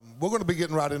We're going to be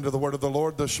getting right into the word of the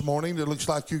Lord this morning. It looks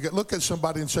like look at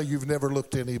somebody and say, you've never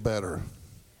looked any better.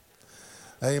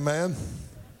 Amen.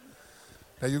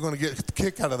 Now you're going to get a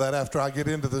kick out of that after I get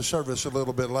into the service a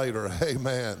little bit later.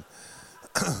 Amen.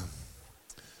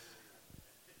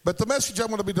 But the message I'm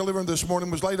going to be delivering this morning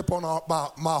was laid upon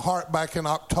my heart back in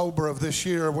October of this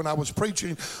year when I was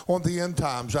preaching on the end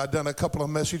times. I'd done a couple of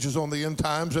messages on the end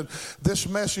times, and this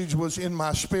message was in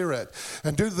my spirit.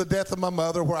 And due to the death of my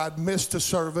mother, where I'd missed a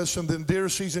service, and then deer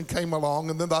season came along,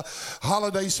 and then the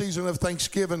holiday season of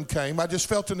Thanksgiving came, I just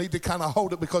felt the need to kind of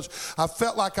hold it because I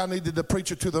felt like I needed to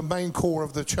preach it to the main core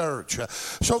of the church.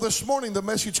 So this morning, the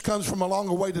message comes from a long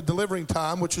awaited delivering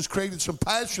time, which has created some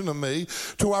passion in me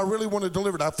to where I really want to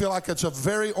deliver it. I feel like it's a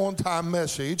very on-time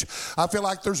message. I feel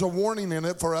like there's a warning in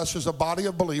it for us as a body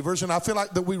of believers, and I feel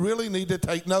like that we really need to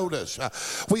take notice.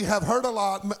 We have heard a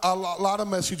lot of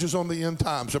messages on the end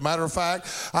times. As a matter of fact,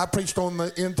 I preached on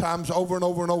the end times over and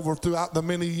over and over throughout the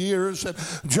many years, and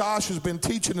Josh has been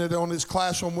teaching it on his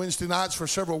class on Wednesday nights for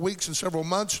several weeks and several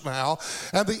months now,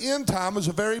 and the end time is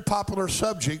a very popular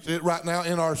subject right now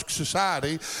in our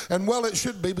society, and well, it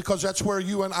should be, because that's where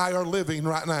you and I are living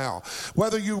right now.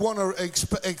 Whether you want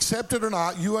to accept it or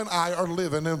not, you and I are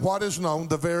living in what is known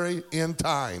the very end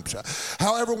times.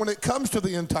 However, when it comes to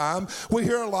the end time, we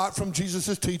hear a lot from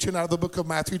Jesus' teaching out of the book of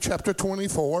Matthew chapter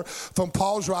 24, from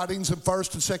Paul's writings in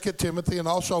 1st and 2nd Timothy, and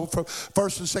also from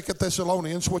 1st and 2nd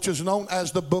Thessalonians, which is known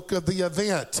as the book of the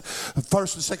event.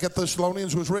 1st and 2nd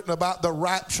Thessalonians was written about the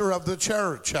rapture of the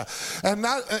church. And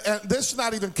this is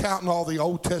not even counting all the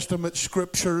Old Testament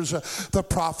scriptures, the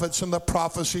prophets and the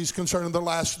prophecies concerning the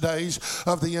last days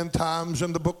of the end times,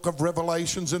 and the book of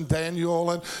Revelations and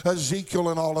Daniel and Ezekiel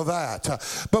and all of that.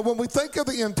 But when we think of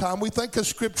the end time, we think of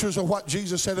scriptures of what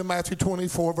Jesus said in Matthew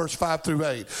 24, verse 5 through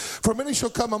 8. For many shall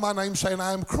come in my name, saying,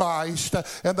 I am Christ,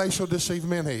 and they shall deceive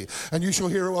many. And you shall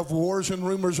hear of wars and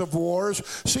rumors of wars.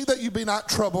 See that you be not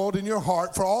troubled in your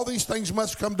heart, for all these things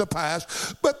must come to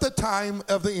pass, but the time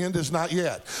of the end is not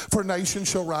yet. For nation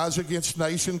shall rise against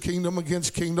nation, kingdom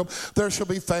against kingdom. There shall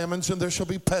be famines, and there shall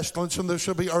be pestilence, and there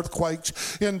shall be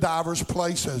earthquakes in divers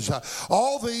places.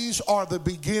 All these are the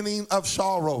beginning of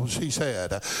sorrows, he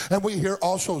said. And we hear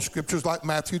also scriptures like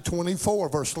Matthew 24,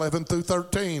 verse 11 through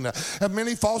 13. And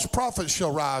many false prophets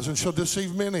shall rise and shall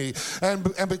deceive many. And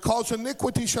because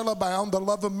iniquity shall abound, the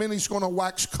love of many is going to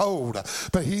wax cold.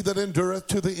 But he that endureth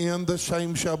to the end, the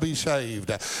same shall be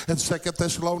saved. In 2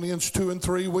 Thessalonians 2 and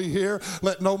 3 we hear,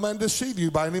 let no man deceive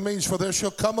you by any means, for there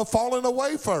shall come a falling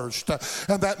away first,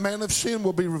 and that man of sin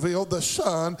will be revealed, the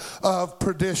son of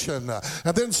perdition.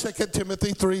 And then 2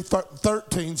 Timothy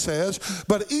 3:13 says,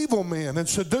 but evil men and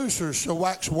seducers shall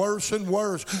wax worse and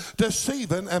worse,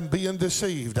 deceiving and being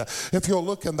deceived. If you'll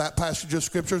look in that passage of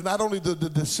scriptures, not only do the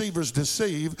deceivers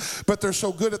deceive, but they're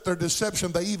so good at their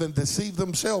deception, they even deceive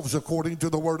themselves according to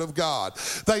the word of God.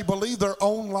 They believe their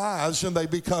own lies and they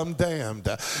become damned.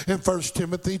 In 1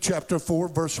 Timothy chapter 4,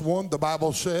 verse 1, the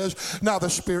Bible says, now the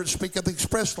Spirit speaketh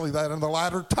expressly that in the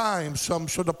latter times some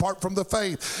shall depart from the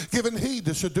faith, giving heed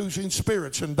to seducing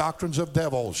spirits and doctrines of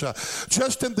devils.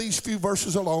 Just in these few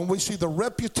verses alone, we see the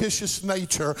repetitious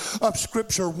nature of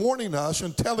Scripture warning us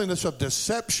and telling us of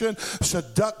deception,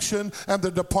 seduction, and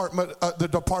the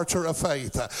departure of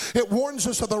faith. It warns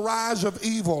us of the rise of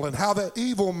evil and how the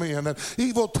evil men and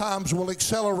evil times will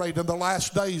accelerate in the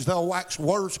last days. They'll wax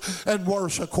worse and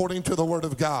worse according to the Word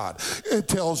of God. It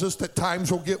tells us that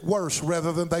times will get worse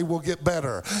rather than they will get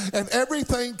better. And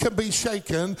everything can be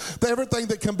shaken. Everything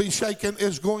that can be shaken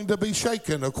is going to be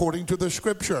shaken according to the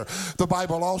Scripture. The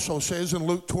Bible also says in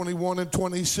Luke 21 and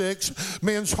 26,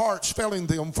 men's hearts failing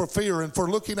them for fear and for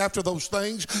looking after those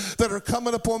things that are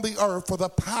coming upon the earth, for the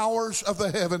powers of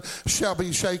the heaven shall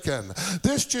be shaken.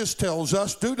 This just tells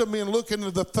us, due to men looking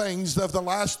into the things of the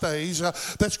last days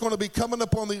that's going to be coming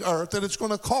upon the earth, that it's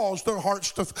going to cause their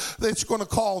hearts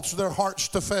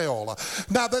to fail.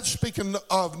 Now that's speaking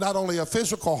of not only a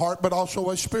physical heart, but also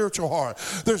a spiritual heart.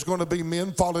 There's going to be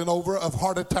men falling over of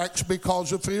heart attacks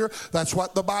because of fear. That's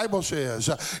what the Bible says.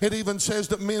 It even says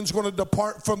that men's going to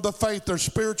depart from the faith. Their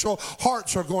spiritual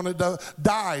hearts are going to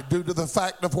die due to the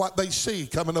fact of what they see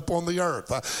coming upon the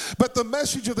earth. But the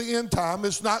message of the end time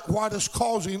is not what is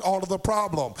causing all of the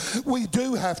problem. We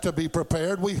do have to be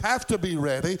prepared. We have to be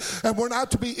ready. And we're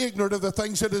not to be ignorant of the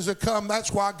things that is to come.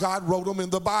 That's why God wrote them in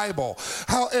the Bible.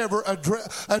 However,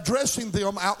 addressing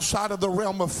them outside of the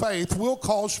realm of faith will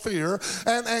cause fear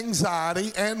and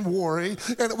anxiety and worry,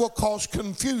 and it will cause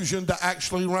confusion to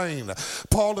actually reign.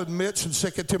 Paul admits in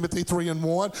 2 Timothy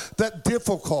 3:1 that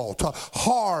difficult,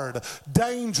 hard,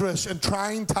 dangerous, and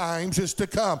trying times is to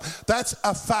come. That's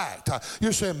a fact.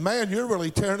 You're saying, man, you're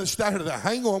really tearing us down today.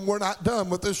 Hang on, we're not done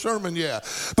with this sermon yet.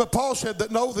 But Paul said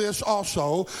that know this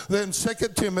also, then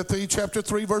 2 Timothy chapter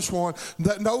 3 verse 1,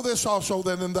 that know this also,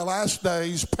 that in the last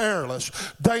days perilous,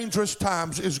 dangerous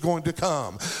times is going to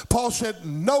come. Paul said,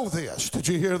 know this. Did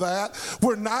you hear that?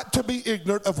 We're not to be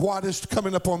ignorant of what is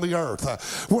coming upon the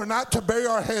earth. We're not to bury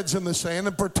our heads in the sand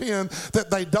and pretend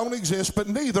that they don't exist, but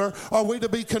neither are we to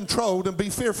be controlled and be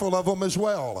fearful of them as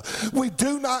well. We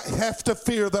do not have to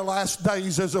fear the last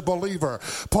days as a believer.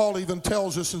 Paul even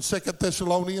tells us in 2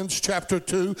 Thessalonians chapter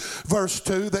 2 verse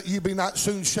 2 that ye be not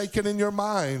soon shaken in your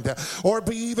mind or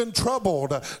be even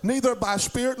troubled, neither by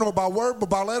spirit nor by word but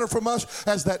by letter from us,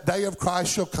 as that day of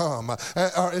Christ shall come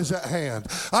or is at hand.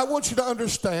 I want you to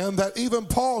understand that even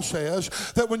Paul says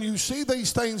that when you see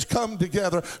these things come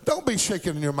together, don't be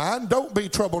shaken in your mind. Don't be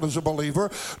troubled as a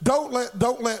believer. Don't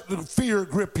let fear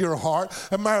grip your heart.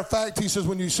 As a matter of fact, he says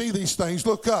when you see these things,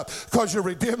 look up, because your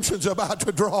redemption's about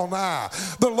to draw nigh.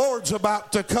 The Lord's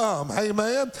about to come.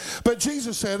 Amen. But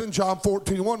Jesus said in John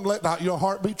 14:1, let not your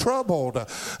heart be troubled.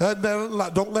 And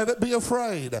don't let it be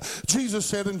afraid. Jesus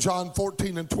said in John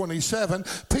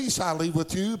 14:27, peace I leave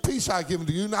with you, peace I give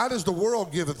unto you, not as the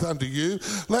world giveth unto you.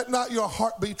 Let not your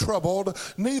heart be troubled,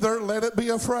 neither let it be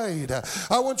afraid.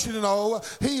 I want you to know,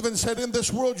 he even said in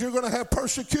this world you're going to have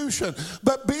persecution,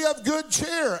 but be of good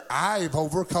cheer. I've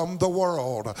overcome the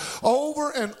world.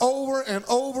 Over and over and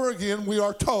over again we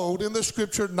are told in the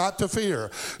scripture not to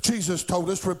fear. Jesus told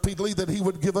us repeatedly that he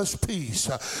would give us peace.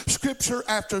 Scripture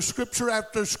after scripture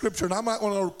after scripture, and I might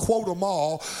want to quote them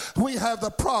all. We have the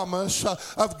promise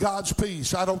of God's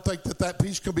peace. I don't think that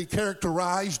peace can be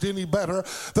characterized any better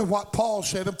than what Paul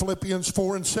said in Philippians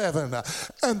 4:7.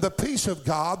 And the peace of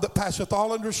God that passeth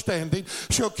all understanding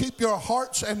shall keep your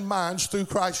hearts and minds through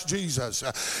Christ Jesus.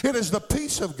 It is the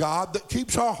peace of God that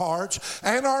keeps our hearts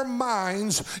and our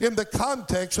minds in the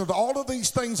context of all of these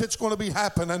things that's going to be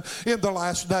happening in the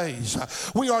last days.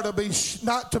 We are to be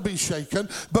not to be shaken,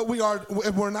 but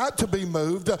we're not to be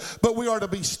moved, but we are to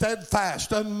be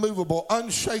steadfast, unmovable,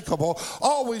 unshakable,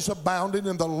 always abounding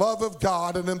in the love of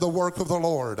God and in the work of the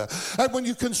Lord. And when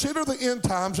you consider the end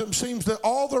times, it seems that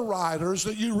all the writers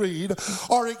that you read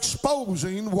are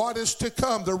exposing what is to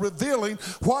come. They're revealing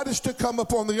what is to come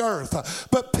upon the earth.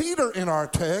 But Peter in our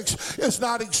text is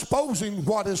not exposing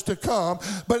what is to come,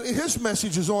 but his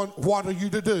message is on what are you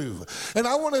to do. And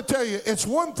I want to tell you, it's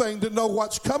one thing to know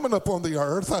what's coming upon the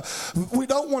earth. We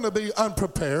don't want to be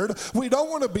unprepared. We don't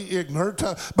want to be ignorant.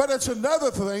 But it's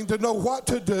another thing to know what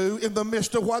to do in the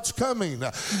midst of what's coming.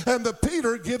 And the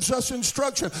Peter gives us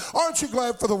instruction. Aren't you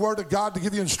glad for the word of God to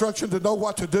give you instruction to know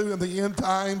what to do in the end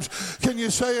times? Can you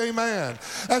say amen?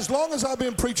 As long as I've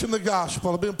been preaching the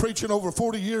gospel, I've been preaching over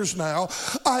 40 years now,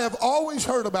 I have always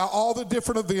heard about all the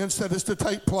different events that is to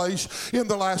take place in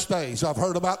the last days. I've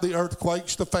heard about the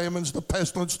earthquakes, the famines, the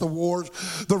pestilence, the wars,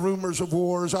 the rumors of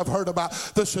wars. I've heard about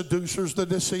the seducers, the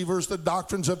deceivers, the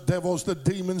doctrines of devils, the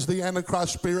demons, the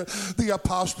antichrist spirit, the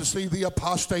apostasy, the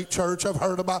apostate church. I've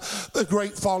heard about the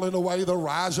great falling away, the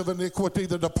rise of iniquity,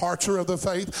 the departure of the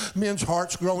faith, men's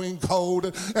hearts growing cold,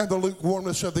 and the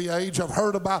lukewarmness of the age. I've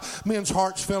heard about men's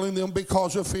hearts failing them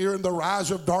because of fear, and the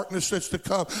rise of darkness that's to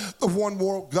come, the one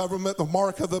world government, the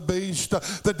mark of the beast,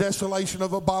 the desolation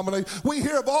of abomination. We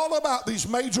hear all about these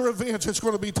major events that's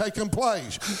going to be taking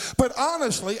place. But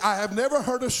honestly, I have never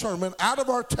heard a sermon out of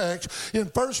our text in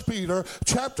 1 Peter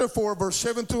chapter 4, verse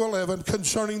 7 through 11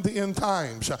 concerning the end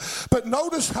times. But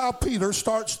notice how Peter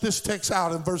starts this text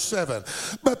out in verse 7.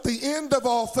 But the end of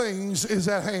all things is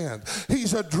at hand.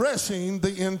 He's addressing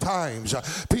the end times.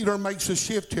 Peter makes a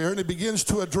shift here and he begins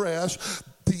to address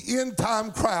the end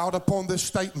time crowd upon this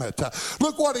statement.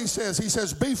 Look what he says. He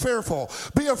says, be fearful,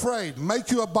 be afraid,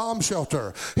 make you a bomb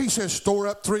shelter. He says, store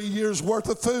up 3 years worth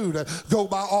of food, go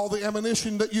buy all the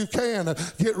ammunition that you can,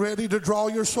 get ready to draw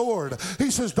your sword.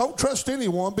 He says, don't trust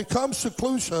anyone, become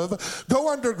seclusive,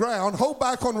 go underground, hold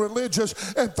back on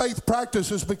religious and faith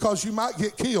practices because you might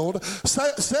get killed.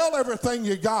 Sell everything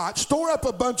you got, store up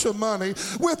a bunch of money,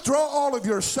 withdraw all of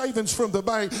your savings from the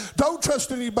bank, don't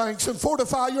trust any banks, and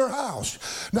fortify your house.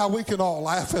 Now, we can all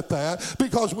laugh at that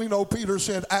because we know Peter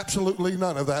said absolutely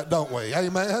none of that, don't we?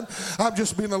 Amen? I'm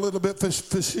just being a little bit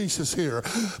facetious here.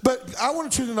 But I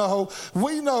want you to know,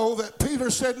 we know that Peter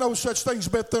said no such things,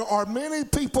 but there are many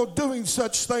people doing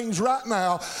such things right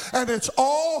now, and it's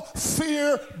all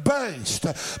fear-based.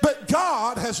 But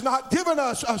God has not given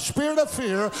us a spirit of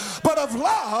fear, but of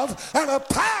love and of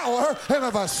power and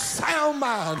of a sound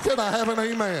mind. Can I have an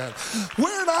amen?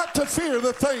 We're not to fear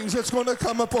the things that's going to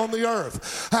come upon the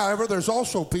earth. However, there's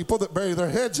also people that bury their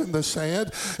heads in the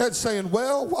sand and saying,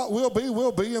 well, what will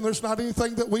be, and there's not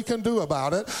anything that we can do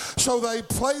about it. So they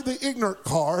play the ignorant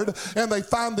card, and they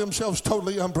find themselves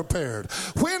totally unprepared.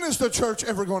 When is the church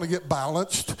ever going to get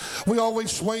balanced? We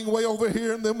always swing way over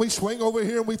here, and then we swing over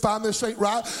here, and we find this ain't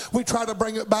right. We try to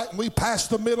bring it back, and we pass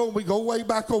the middle, and we go way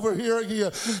back over here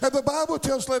again. And the Bible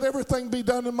tells, let everything be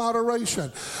done in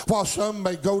moderation. While some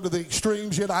may go to the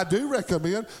extremes, yet I do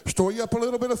recommend store you up a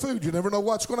little bit of food. You never know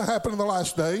what's going to happen in the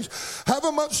last days. Have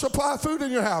a month's supply of food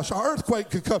in your house. An earthquake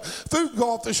could come. Food can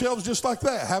go off the shelves just like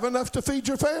that. Have enough to feed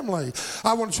your family.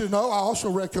 I want you to know, I also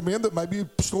recommend that maybe you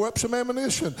store up some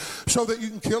ammunition so that you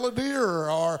can kill a deer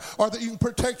or that you can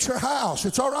protect your house.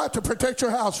 It's all right to protect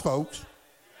your house, folks.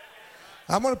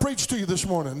 I'm going to preach to you this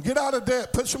morning. Get out of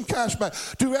debt. Put some cash back.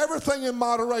 Do everything in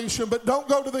moderation, but don't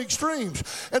go to the extremes.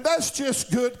 And that's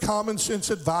just good common sense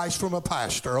advice from a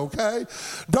pastor, okay?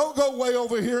 Don't go way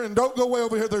over here and don't go way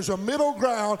over here. There's a middle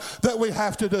ground that we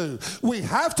have to do. We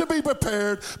have to be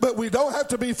prepared, but we don't have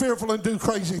to be fearful and do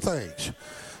crazy things.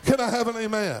 Can I have an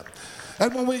amen?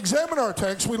 And when we examine our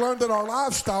text, we learn that our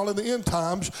lifestyle in the end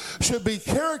times should be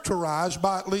characterized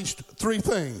by at least three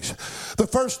things. The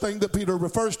first thing that Peter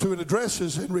refers to and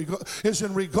addresses is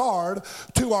in regard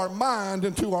to our mind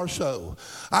and to our soul.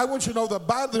 I want you to know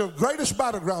the greatest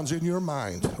battleground's in your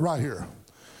mind, right here.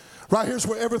 Right here's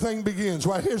where everything begins.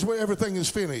 Right here's where everything is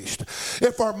finished.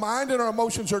 If our mind and our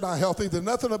emotions are not healthy, then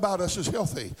nothing about us is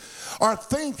healthy. Our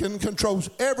thinking controls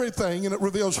everything, and it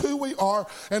reveals who we are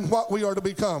and what we are to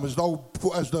become. As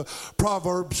the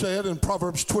proverb said in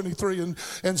Proverbs 23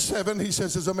 and 7, he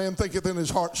says, as a man thinketh in his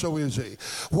heart, so is he.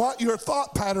 What your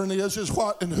thought pattern is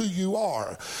what and who you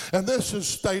are. And this is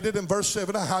stated in verse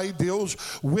 7 of how he deals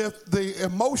with the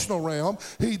emotional realm.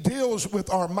 He deals with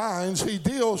our minds. He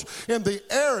deals in the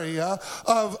area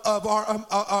of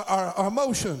our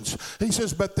emotions. He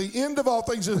says, but the end of all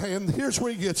things is at hand. Here's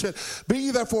where he gets it. Be ye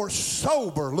therefore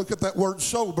sober. Look at that word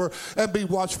sober, and be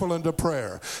watchful unto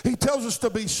prayer. He tells us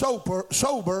to be sober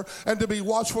and to be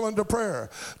watchful unto prayer.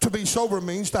 To be sober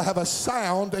means to have a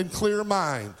sound and clear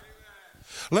mind.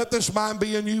 Let this mind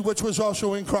be in you, which was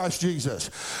also in Christ Jesus.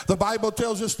 The Bible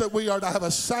tells us that we are to have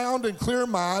a sound and clear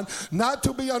mind, not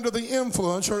to be under the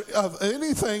influence of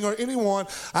anything or anyone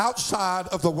outside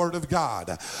of the Word of God.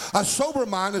 A sober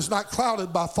mind is not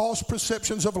clouded by false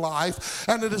perceptions of life,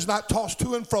 and it is not tossed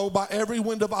to and fro by every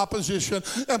wind of opposition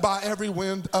and by every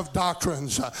wind of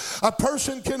doctrines. A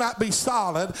person cannot be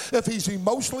solid if he's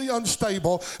emotionally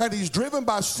unstable and he's driven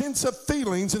by sense of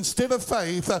feelings instead of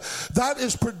faith. That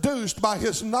is produced by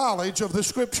his knowledge of the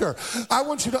Scripture. I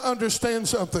want you to understand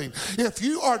something. If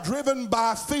you are driven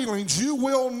by feelings, you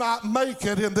will not make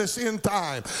it in this end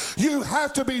time. You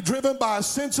have to be driven by a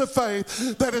sense of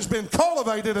faith that has been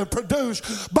cultivated and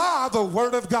produced by the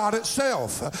Word of God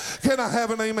itself. Can I have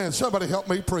an amen? Somebody help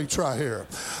me preach right here.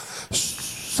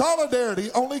 Solidarity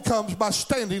only comes by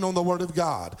standing on the Word of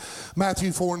God.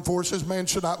 Matthew 4:4 says, man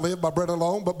should not live by bread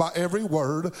alone, but by every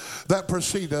word that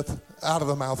proceedeth out of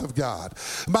the mouth of God.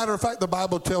 Matter of fact, the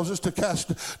Bible tells us to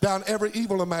cast down every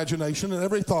evil imagination and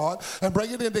every thought and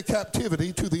bring it into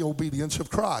captivity to the obedience of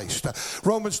Christ.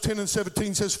 Romans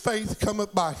 10:17 says, faith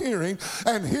cometh by hearing,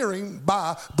 and hearing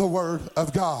by the Word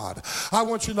of God. I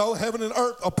want you to know, heaven and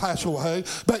earth will pass away,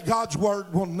 but God's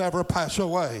Word will never pass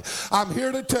away. I'm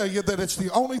here to tell you that it's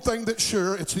the only thing that's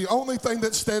sure. It's the only thing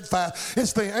that's steadfast.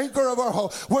 It's the anchor of our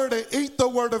hope. We're to eat the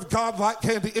Word of God like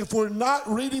candy. If we're not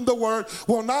reading the Word,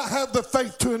 we'll not have the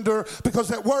faith to endure, because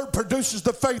that Word produces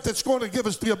the faith that's going to give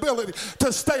us the ability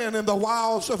to stand in the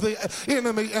wiles of the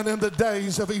enemy and in the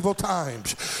days of evil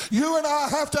times. You and I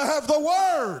have to have the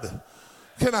Word.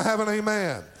 Can I have an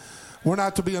amen? We're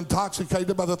not to be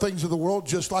intoxicated by the things of the world,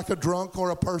 just like a drunk or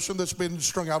a person that's been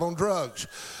strung out on drugs.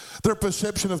 Their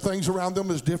perception of things around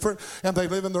them is different, and they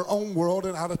live in their own world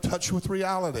and out of touch with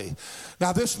reality.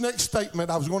 Now, this next statement,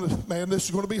 this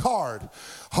is going to be hard.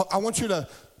 I want you to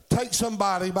take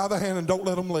somebody by the hand and don't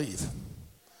let them leave.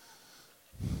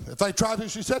 If they try to, you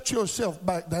set yourself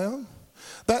back down.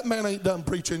 That man ain't done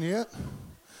preaching yet.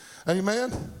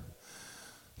 Amen?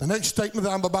 The next statement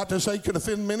that I'm about to say could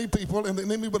offend many people, and the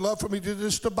enemy would love for me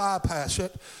to bypass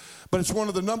it. But it's one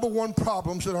of the number one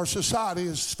problems that our society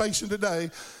is facing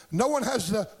today. No one has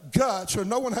the guts or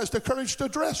no one has the courage to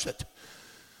address it.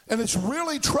 And it's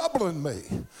really troubling me.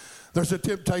 There's a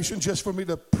temptation just for me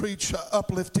to preach an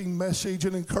uplifting message,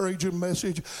 an encouraging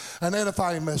message, an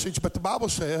edifying message. But the Bible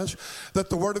says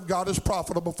that the Word of God is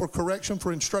profitable for correction,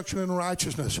 for instruction in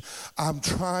righteousness. I'm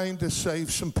trying to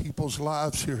save some people's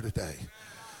lives here today.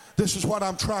 This is what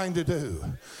I'm trying to do.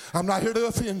 I'm not here to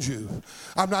offend you.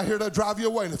 I'm not here to drive you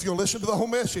away. And if you'll listen to the whole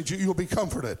message, you'll be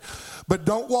comforted. But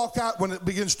don't walk out when it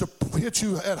begins to hit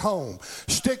you at home.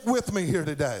 Stick with me here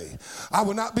today. I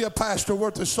would not be a pastor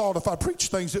worth his salt if I preached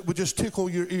things that would just tickle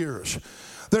your ears.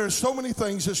 There are so many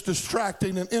things that's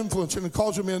distracting and influencing and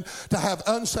causing men to have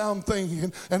unsound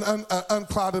thinking and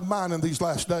unclouded mind in these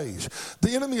last days.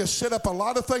 The enemy has set up a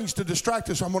lot of things to distract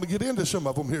us. I'm going to get into some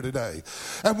of them here today.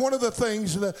 And one of the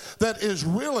things that is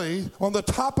really on the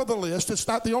top of the list, it's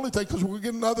not the only thing because we'll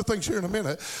get into other things here in a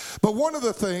minute, but one of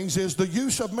the things is the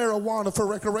use of marijuana for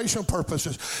recreation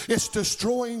purposes. It's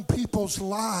destroying people's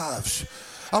lives.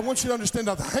 I want you to understand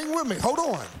that. Hang with me. Hold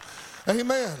on.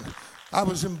 Amen. I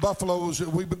was in Buffalo.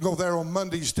 We go there on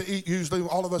Mondays to eat, usually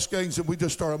all of us gangs, and we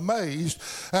just are amazed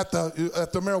at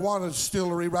the marijuana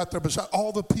distillery right there beside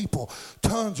all the people.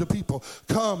 Tons of people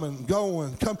come and go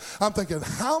and come. I'm thinking,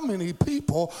 how many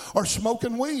people are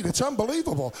smoking weed? It's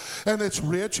unbelievable. And it's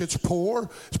rich, it's poor,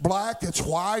 it's black, it's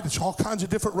white, it's all kinds of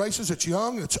different races. It's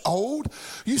young, it's old.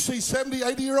 You see 70,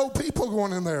 80-year-old people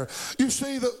going in there. You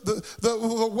see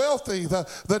the wealthy,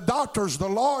 the doctors, the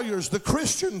lawyers, the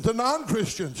Christians, the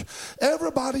non-Christians.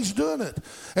 Everybody's doing it,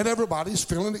 and everybody's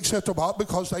feeling acceptable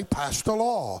because they passed a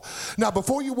law. Now,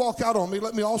 before you walk out on me,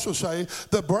 let me also say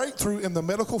the breakthrough in the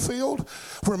medical field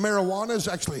where marijuana is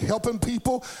actually helping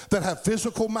people that have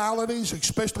physical maladies,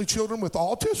 especially children with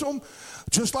autism,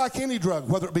 just like any drug,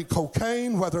 whether it be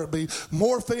cocaine, whether it be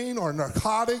morphine or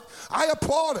narcotic. I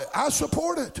applaud it. I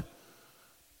support it.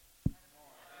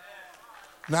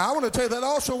 Now, I want to tell you that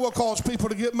also will cause people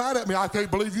to get mad at me. I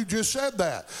can't believe you just said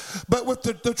that. But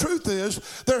the truth is,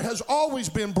 there has always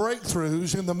been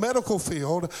breakthroughs in the medical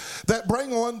field that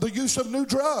bring on the use of new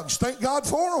drugs. Thank God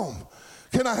for them.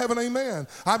 Can I have an amen?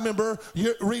 I remember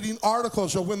reading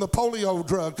articles of when the polio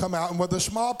drug come out and when the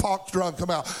smallpox drug come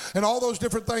out and all those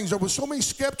different things. There was so many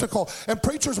skeptical, and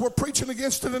preachers were preaching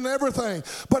against it and everything.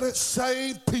 But it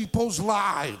saved people's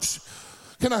lives.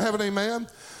 Can I have an amen?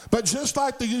 But just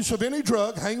like the use of any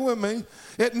drug, hang with me,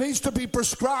 it needs to be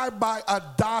prescribed by a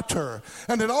doctor.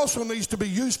 And it also needs to be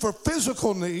used for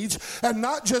physical needs and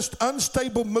not just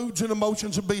unstable moods and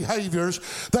emotions and behaviors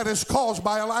that is caused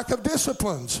by a lack of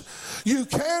disciplines. You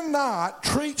cannot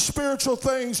treat spiritual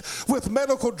things with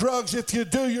medical drugs. If you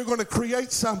do, you're going to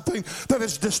create something that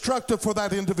is destructive for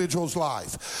that individual's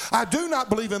life. I do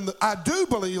believe in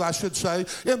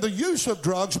the use of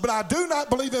drugs, but I do not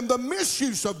believe in the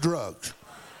misuse of drugs.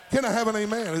 Can I have an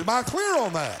amen? Am I clear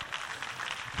on that?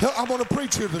 I'm going to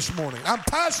preach here this morning. I'm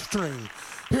pastoring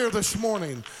here this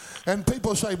morning. And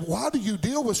people say, why do you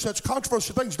deal with such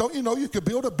controversial things? Don't you know you could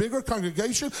build a bigger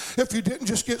congregation if you didn't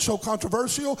just get so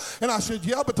controversial? And I said,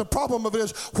 yeah, but the problem of it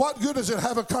is, what good does it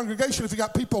have a congregation if you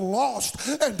got people lost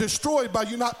and destroyed by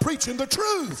you not preaching the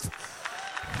truth?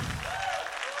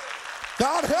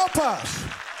 God help us.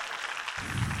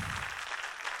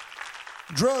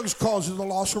 Drugs causes the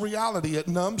loss of reality. It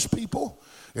numbs people.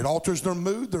 It alters their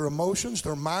mood, their emotions,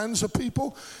 their minds of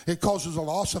people. It causes a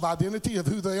loss of identity of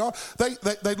who they are.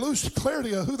 They lose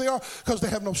clarity of who they are because they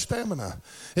have no stamina.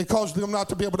 It causes them not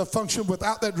to be able to function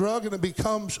without that drug, and it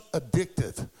becomes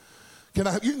addictive. You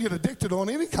can get addicted on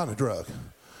any kind of drug.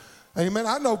 Amen.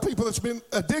 I know people that's been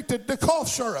addicted to cough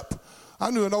syrup.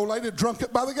 I knew an old lady that drunk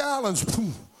it by the gallons.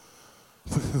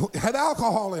 Had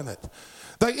alcohol in it.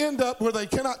 They end up where they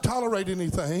cannot tolerate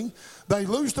anything. They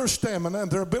lose their stamina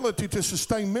and their ability to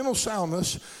sustain mental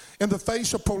soundness in the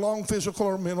face of prolonged physical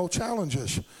or mental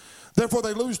challenges. Therefore,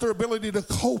 they lose their ability to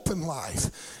cope in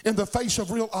life in the face of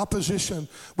real opposition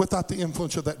without the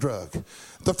influence of that drug.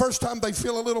 The first time they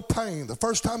feel a little pain, the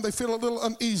first time they feel a little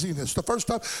uneasiness, the first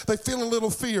time they feel a little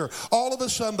fear, all of a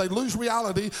sudden they lose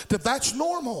reality that that's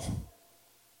normal.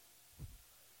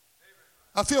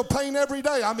 I feel pain every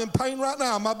day. I'm in pain right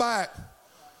now in my back.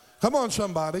 Come on,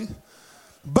 somebody.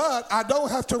 But I don't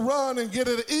have to run and get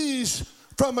at ease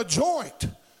from a joint.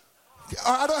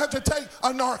 I don't have to take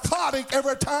a narcotic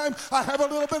every time I have a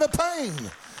little bit of pain.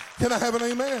 Can I have an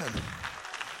amen?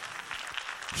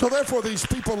 So therefore, these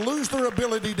people lose their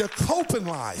ability to cope in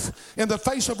life in the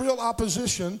face of real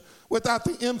opposition without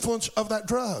the influence of that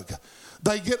drug.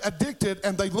 They get addicted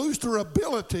and they lose their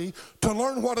ability to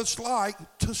learn what it's like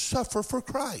to suffer for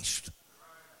Christ.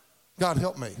 God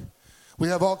help me. We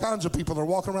have all kinds of people that are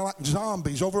walking around like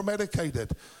zombies,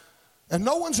 over-medicated, and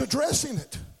no one's addressing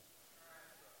it.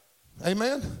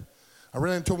 Amen? I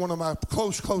ran into one of my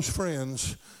close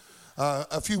friends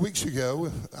a few weeks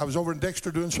ago. I was over in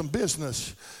Dexter doing some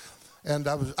business, and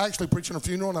I was actually preaching a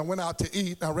funeral, and I went out to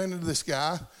eat, and I ran into this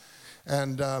guy,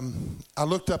 and I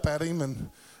looked up at him,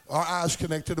 and our eyes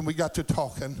connected, and we got to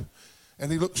talking,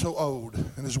 and he looked so old,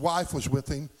 and his wife was with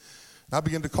him. I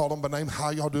began to call him by name, how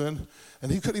y'all doing? And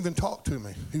he couldn't even talk to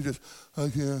me. He just,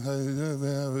 okay, how you doing,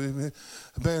 man?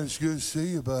 Man, it's good to see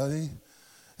you, buddy.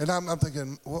 And I'm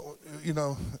thinking, well, you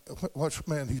know,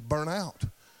 man, he's burnt out.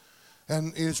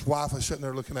 And his wife was sitting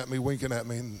there looking at me, winking at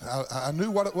me, and I knew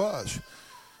what it was.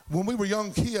 When we were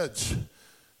young kids,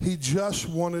 he just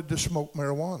wanted to smoke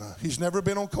marijuana. He's never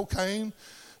been on cocaine.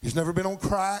 He's never been on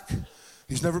crack.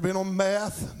 He's never been on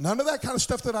meth. None of that kind of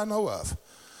stuff that I know of.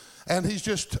 And he's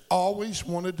just always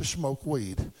wanted to smoke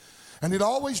weed. And he'd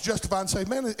always justify and say,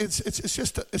 man, it's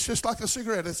just like a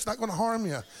cigarette. It's not going to harm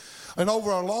you. And over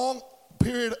a long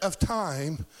period of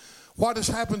time, what has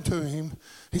happened to him,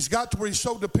 he's got to where he's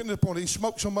so dependent upon it, he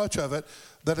smoked so much of it,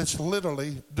 that it's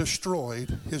literally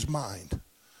destroyed his mind.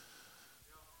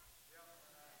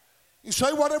 You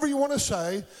say whatever you want to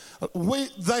say.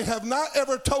 They have not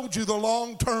ever told you the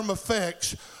long-term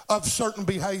effects of certain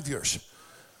behaviors.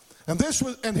 And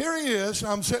here he is,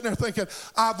 and I'm sitting there thinking,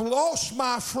 I've lost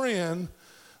my friend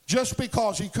just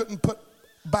because he couldn't put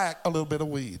back a little bit of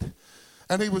weed.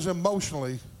 And he was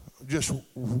emotionally just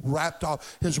wrapped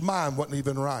off. His mind wasn't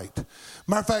even right.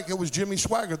 Matter of fact, it was Jimmy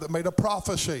Swaggart that made a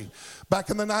prophecy back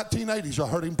in the 1980s. I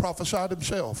heard him prophesy it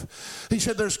himself. He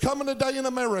said, there's coming a day in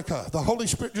America. The Holy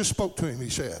Spirit just spoke to him, he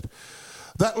said,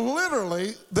 that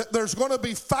literally that there's going to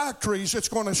be factories that's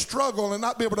going to struggle and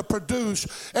not be able to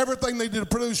produce everything they need to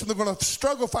produce, and they're going to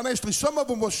struggle financially. Some of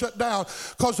them will shut down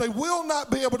because they will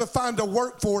not be able to find a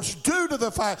workforce due to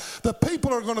the fact that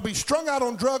people are going to be strung out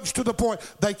on drugs to the point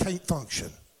they can't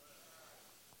function.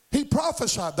 He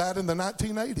prophesied that in the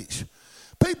 1980s.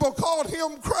 People called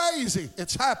him crazy.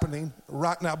 It's happening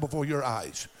right now before your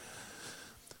eyes.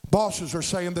 Bosses are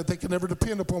saying that they can never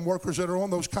depend upon workers that are on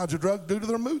those kinds of drugs due to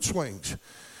their mood swings.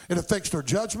 It affects their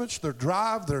judgments, their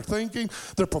drive, their thinking,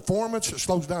 their performance. It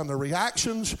slows down their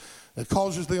reactions. It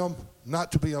causes them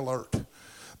not to be alert.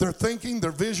 Their thinking,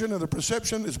 their vision, and their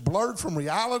perception is blurred from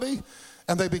reality,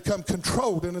 and they become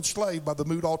controlled and enslaved by the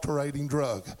mood-altering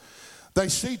drug. They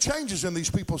see changes in these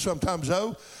people sometimes,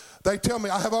 though. They tell me,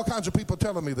 I have all kinds of people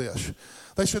telling me this.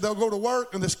 They said they'll go to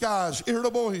work and this guy's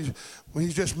irritable.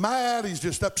 He's just mad. He's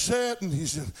just upset, and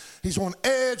he's on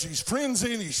edge. He's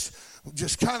frenzied. He's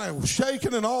just kind of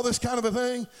shaking and all this kind of a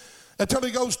thing until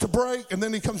he goes to break, and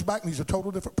then he comes back and he's a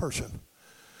total different person.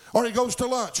 Or he goes to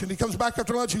lunch and he comes back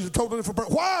after lunch. He's a total different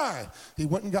person. Why? He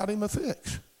went and got him a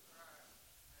fix.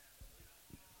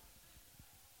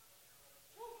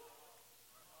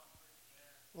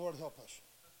 Lord help us.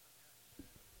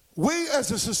 We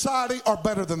as a society are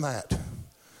better than that.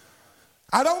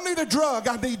 I don't need a drug,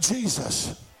 I need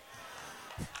Jesus.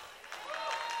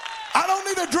 I don't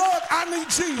need a drug, I need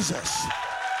Jesus.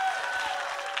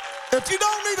 If you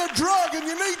don't need a drug and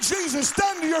you need Jesus,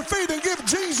 stand to your feet and give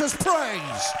Jesus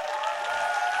praise.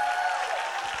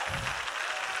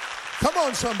 Come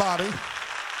on, somebody.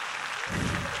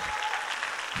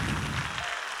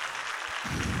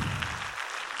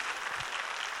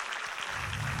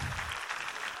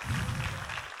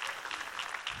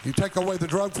 You take away the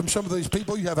drug from some of these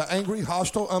people, you have an angry,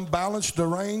 hostile, unbalanced,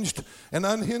 deranged, and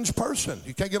unhinged person.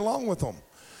 You can't get along with them.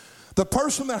 The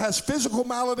person that has physical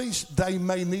maladies, they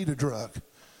may need a drug.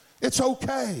 It's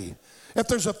okay. If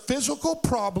there's a physical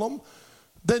problem,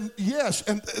 then yes,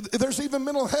 and there's even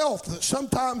mental health that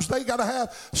sometimes they got to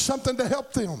have something to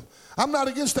help them. I'm not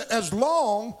against it as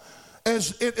long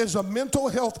as it is a mental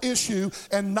health issue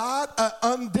and not an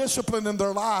undiscipline in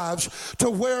their lives, to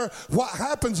where what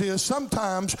happens is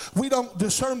sometimes we don't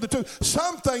discern the two.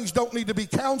 Some things don't need to be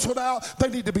counseled out, they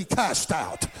need to be cast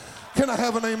out. Can I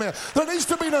have an amen? There needs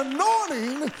to be an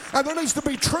anointing, and there needs to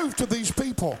be truth to these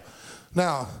people.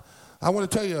 Now, I want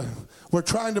to tell you, we're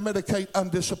trying to medicate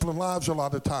undisciplined lives a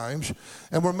lot of times,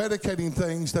 and we're medicating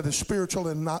things that is spiritual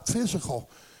and not physical,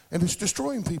 and it's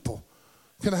destroying people.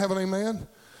 Can I have an amen?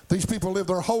 These people live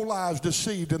their whole lives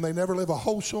deceived, and they never live a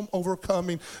wholesome,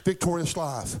 overcoming, victorious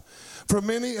life. For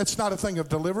many, it's not a thing of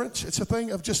deliverance. It's a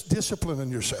thing of just disciplining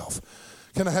yourself.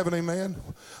 Can I have an amen?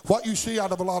 What you see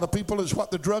out of a lot of people is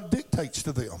what the drug dictates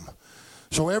to them.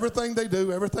 So everything they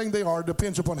do, everything they are,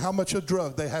 depends upon how much of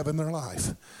drug they have in their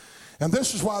life. And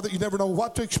this is why that you never know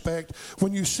what to expect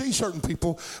when you see certain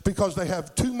people, because they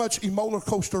have too much roller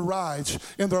coaster rides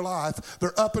in their life.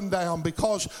 They're up and down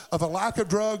because of a lack of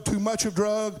drug, too much of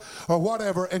drug, or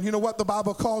whatever. And you know what the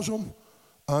Bible calls them?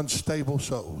 Unstable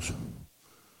souls.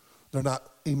 They're not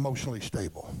emotionally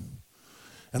stable.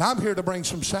 And I'm here to bring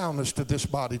some soundness to this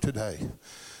body today.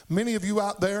 Many of you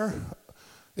out there,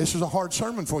 this is a hard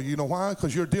sermon for you. You know why?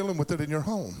 Because you're dealing with it in your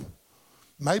home.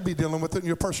 Maybe dealing with it in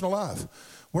your personal life.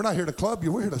 We're not here to club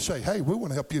you. We're here to say, hey, we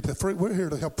want to help you. We're here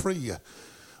to help free you.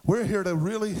 We're here to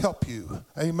really help you.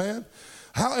 Amen?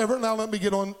 However, now let me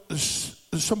get on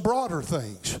some broader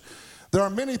things. There are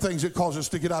many things that cause us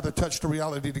to get out of touch to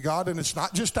reality to God, and it's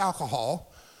not just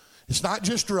alcohol. It's not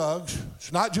just drugs.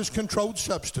 It's not just controlled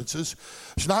substances.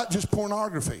 It's not just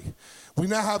pornography. We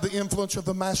now have the influence of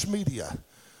the mass media,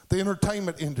 the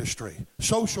entertainment industry,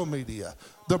 social media,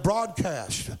 the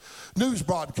broadcast, news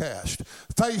broadcast,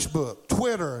 Facebook,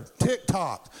 Twitter,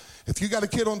 TikTok. If you got a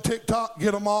kid on TikTok,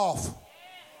 get them off.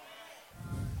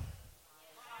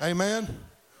 Amen.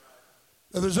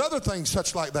 And there's other things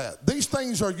such like that. These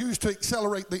things are used to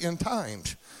accelerate the end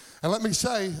times. And let me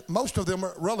say, most of them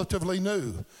are relatively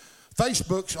new.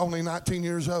 Facebook's only 19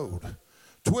 years old.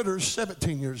 Twitter's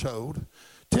 17 years old.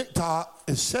 TikTok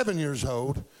is 7 years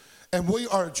old. And we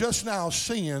are just now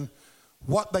seeing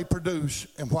what they produce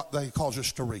and what they cause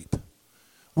us to reap.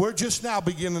 We're just now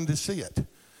beginning to see it.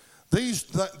 These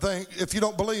things, if you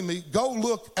don't believe me, go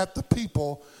look at the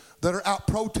people that are out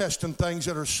protesting things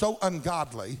that are so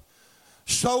ungodly,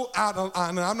 so out of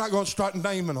line, and I'm not going to start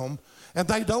naming them, and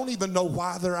they don't even know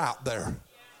why they're out there.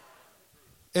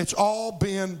 It's all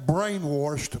been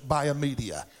brainwashed by a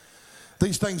media.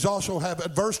 These things also have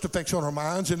adverse effects on our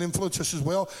minds and influence us as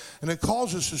well, and it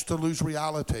causes us to lose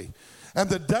reality. And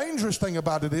the dangerous thing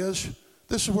about it is,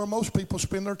 this is where most people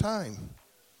spend their time.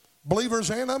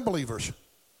 Believers and unbelievers.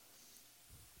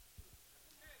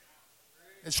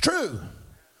 It's true.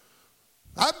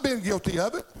 I've been guilty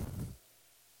of it.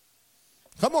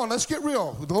 Come on, let's get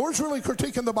real. The Lord's really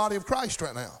critiquing the body of Christ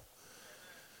right now.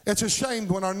 It's a shame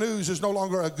when our news is no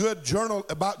longer a good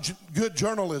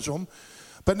journalism,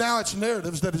 but now it's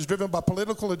narratives that is driven by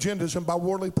political agendas and by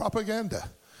worldly propaganda.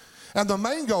 And the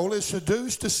main goal is to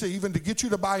seduce, deceive, and to get you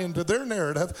to buy into their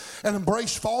narrative and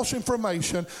embrace false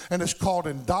information, and it's called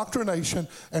indoctrination,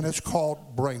 and it's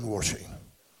called brainwashing.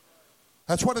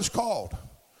 That's what it's called.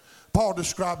 Paul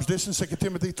describes this in 2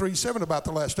 Timothy 3:7 about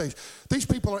the last days. These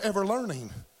people are ever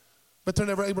learning, but they're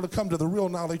never able to come to the real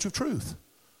knowledge of truth.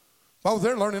 Oh,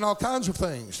 they're learning all kinds of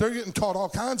things. They're getting taught all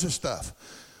kinds of stuff.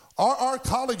 Our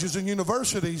colleges and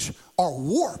universities are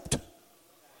warped.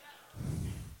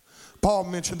 Paul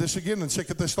mentioned this again in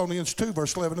 2 Thessalonians 2,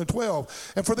 verse 11 and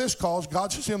 12. And for this cause,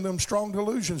 God has in them strong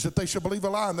delusions that they should believe a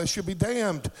lie, and they should be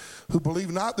damned who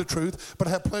believe not the truth, but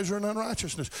have pleasure in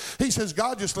unrighteousness. He says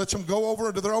God just lets them go over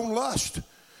into their own lust.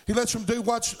 He lets them do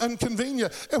what's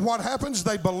inconvenient. And what happens?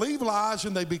 They believe lies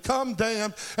and they become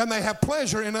damned, and they have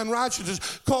pleasure in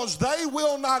unrighteousness because they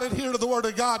will not adhere to the word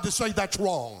of God to say that's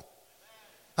wrong.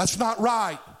 That's not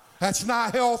right. That's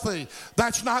not healthy.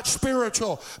 That's not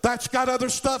spiritual. That's got other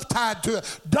stuff tied to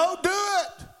it. Don't do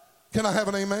it. Can I have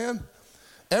an amen?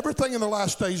 Everything in the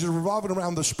last days is revolving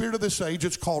around the spirit of this age.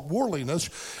 It's called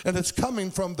worldliness, and it's coming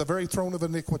from the very throne of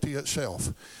iniquity itself.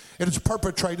 It is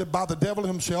perpetrated by the devil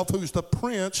himself, who's the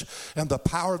prince and the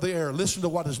power of the air. Listen to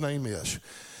what his name is.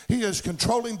 He is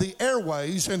controlling the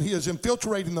airways, and he is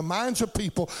infiltrating the minds of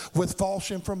people with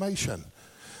false information.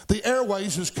 The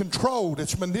airways is controlled,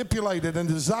 it's manipulated and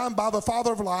designed by the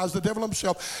father of lies, the devil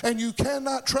himself, and you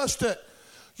cannot trust it.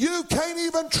 You can't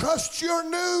even trust your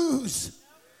news.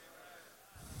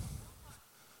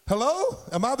 Hello?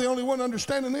 Am I the only one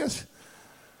understanding this?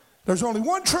 There's only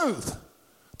one truth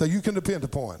that you can depend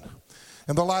upon.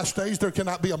 In the last days, there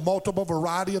cannot be a multiple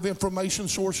variety of information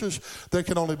sources. There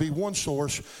can only be one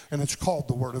source, and it's called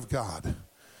the Word of God.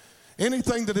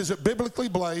 Anything that isn't biblically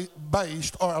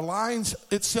based or aligns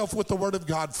itself with the Word of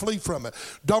God, flee from it.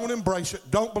 Don't embrace it.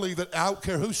 Don't believe it. I don't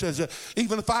care who says it.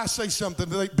 Even if I say something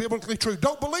that ain't biblically true,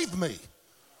 don't believe me.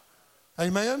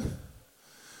 Amen?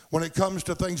 When it comes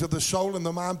to things of the soul and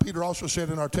the mind, Peter also said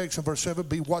in our text in verse 7,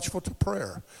 be watchful to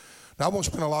prayer. Now, I won't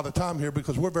spend a lot of time here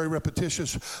because we're very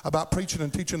repetitious about preaching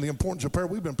and teaching the importance of prayer.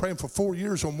 We've been praying for 4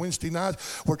 years on Wednesday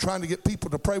nights. We're trying to get people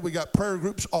to pray. We got prayer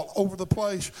groups all over the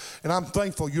place, and I'm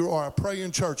thankful you are a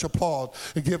praying church. Applaud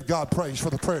and give God praise for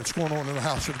the prayer that's going on in the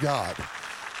house of God.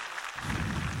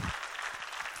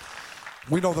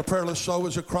 We know the prayerless soul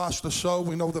is across the soul.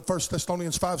 We know that 1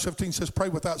 Thessalonians 5:17 says pray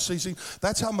without ceasing.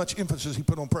 That's how much emphasis he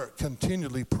put on prayer.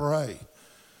 Continually pray.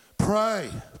 Pray,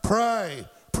 pray,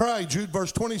 pray. Jude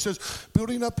verse 20 says,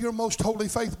 building up your most holy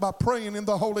faith by praying in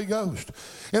the Holy Ghost.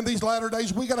 In these latter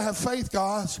days, we got to have faith,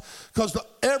 guys, because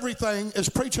everything is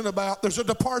preaching about there's a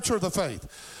departure of the faith.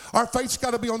 Our faith's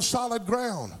got to be on solid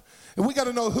ground. And we got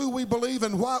to know who we believe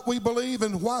and what we believe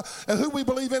and why, and who we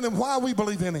believe in and why we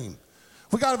believe in him.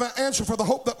 We got to have an answer for the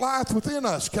hope that lieth within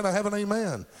us. Can I have an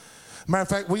amen? Matter of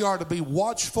fact, we are to be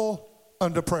watchful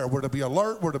unto prayer. We're to be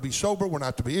alert. We're to be sober. We're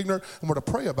not to be ignorant. And we're to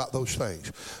pray about those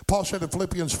things. Paul said in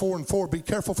Philippians 4:4, be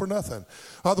careful for nothing.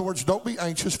 In other words, don't be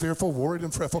anxious, fearful, worried,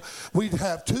 and fretful. We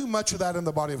have too much of that in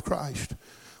the body of Christ.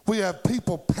 We have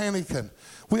people panicking.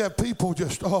 We have people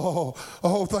just,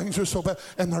 things are so bad.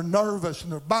 And they're nervous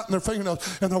and they're biting their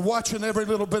fingernails and they're watching every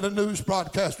little bit of news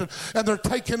broadcast and they're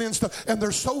taking in stuff. And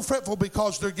they're so fretful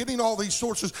because they're getting all these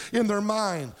sources in their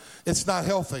mind. It's not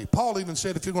healthy. Paul even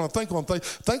said if you're going to think on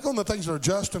the things that are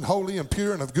just and holy and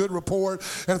pure and of good report.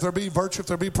 And if there be virtue, if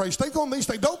there be praise, think on these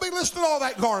things. Don't be listening to all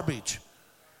that garbage.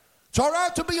 It's all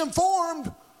right to be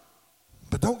informed.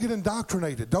 But don't get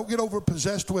indoctrinated. Don't get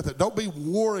overpossessed with it. Don't be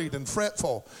worried and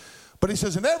fretful. But he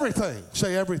says, in everything,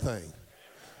 say everything.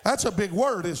 That's a big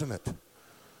word, isn't it?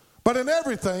 But in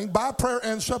everything, by prayer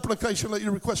and supplication, let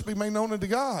your requests be made known unto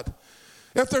God.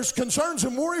 If there's concerns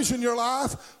and worries in your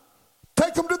life,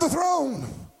 take them to the throne.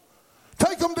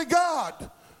 Take them to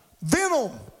God. Vent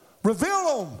them.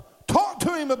 Reveal them. Talk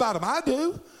to him about them. I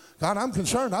do. God, I'm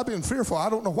concerned. I've been fearful. I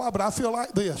don't know why, but I feel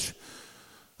like this.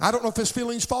 I don't know if this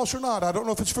feeling's false or not. I don't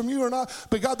know if it's from you or not.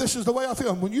 But God, this is the way I feel.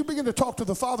 And when you begin to talk to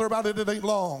the Father about it, it ain't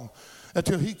long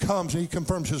until he comes and he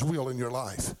confirms his will in your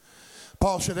life.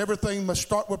 Paul said everything must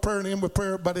start with prayer and end with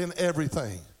prayer, but in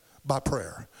everything by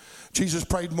prayer. Jesus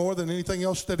prayed more than anything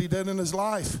else that he did in his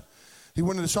life. He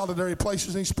went into solitary places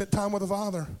and he spent time with the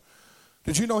Father.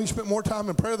 Did you know he spent more time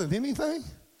in prayer than anything?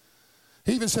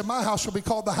 He even said, my house shall be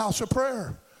called the house of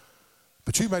prayer.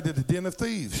 But you made it a den of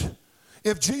thieves.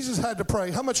 If Jesus had to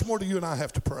pray, how much more do you and I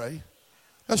have to pray?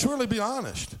 Let's really be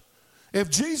honest.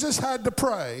 If Jesus had to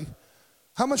pray,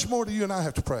 how much more do you and I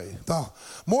have to pray? The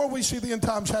more we see the end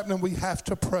times happening, we have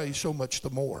to pray so much the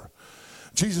more.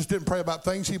 Jesus didn't pray about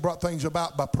things. He brought things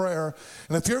about by prayer.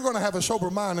 And if you're going to have a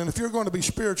sober mind and if you're going to be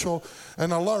spiritual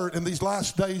and alert in these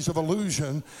last days of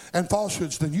illusion and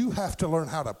falsehoods, then you have to learn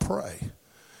how to pray.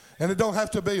 And it don't have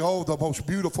to be, the most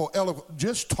beautiful, eloquent.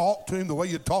 Just talk to him the way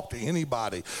you talk to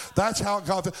anybody. That's how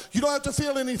God feels. You don't have to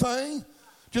feel anything.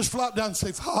 Just flop down and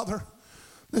say, Father,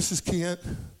 this is Kent.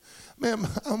 Man,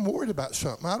 I'm worried about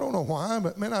something. I don't know why,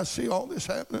 but man, I see all this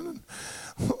happening.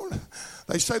 And Lord,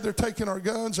 they say they're taking our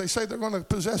guns. They say they're going to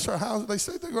possess our houses. They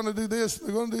say they're going to do this.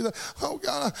 They're going to do that. Oh,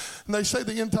 God. And they say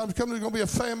the end time's coming. There's going to be a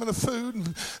famine of food.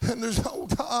 And there's, oh,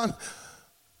 God.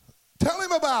 Tell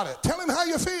him about it. Tell him how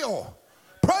you feel.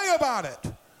 Pray about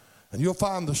it. And you'll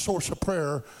find the source of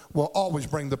prayer will always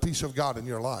bring the peace of God in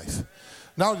your life.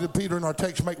 Not only did Peter in our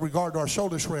text make regard to our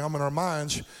soulish realm and our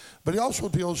minds, but he also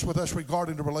deals with us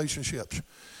regarding the relationships.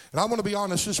 And I want to be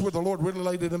honest, this is where the Lord really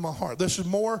laid it in my heart. This is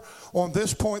more on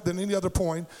this point than any other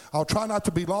point. I'll try not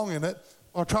to be long in it.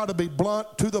 I'll try to be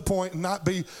blunt, to the point, and not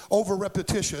be over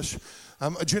repetitious.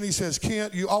 Jenny says,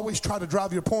 Kent, you always try to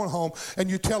drive your point home,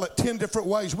 and you tell it 10 different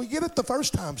ways. We get it the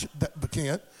first time,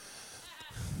 Kent.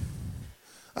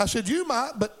 I said, you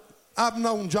might, but I've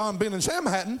known John, Ben, and Sam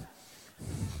hadn't.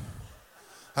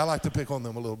 I like to pick on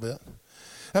them a little bit.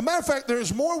 As a matter of fact,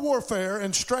 there's more warfare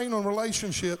and strain on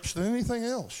relationships than anything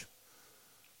else.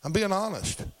 I'm being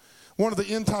honest. One of the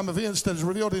end time events that is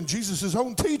revealed in Jesus'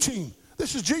 own teaching.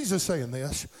 This is Jesus saying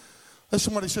this.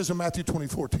 Listen to what he says in Matthew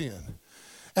 24:10.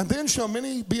 And then shall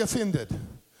many be offended,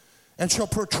 and shall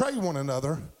portray one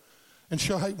another, and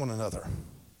shall hate one another.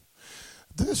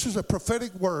 This is a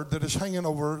prophetic word that is hanging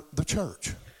over the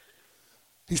church.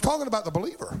 He's talking about the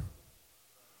believer.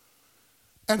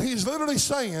 And he's literally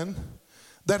saying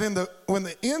that when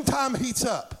the end time heats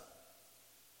up,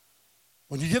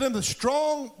 when you get in the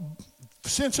strong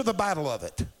sense of the battle of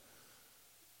it,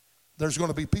 there's going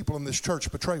to be people in this church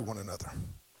betray one another.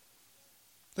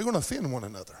 They're going to offend one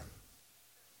another.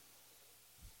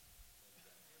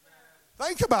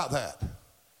 Think about that.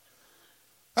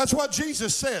 That's what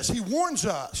Jesus says. He warns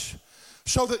us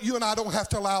so that you and I don't have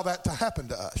to allow that to happen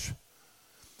to us.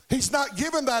 He's not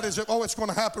giving that as if, it's going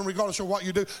to happen regardless of what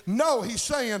you do. No, he's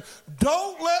saying,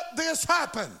 don't let this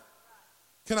happen.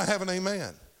 Can I have an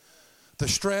amen? The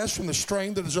stress and the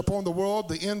strain that is upon the world,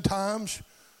 the end times,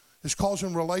 is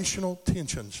causing relational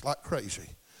tensions like crazy.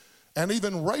 And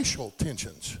even racial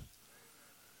tensions.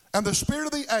 And the spirit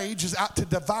of the age is out to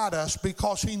divide us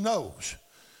because he knows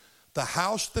the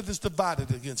house that is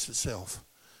divided against itself,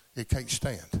 it can't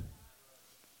stand.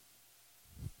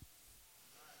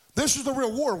 This is the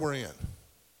real war we're in.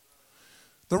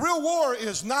 The real war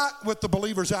is not with the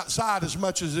believers outside as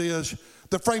much as it is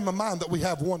the frame of mind that we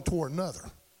have one toward another.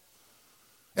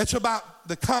 It's about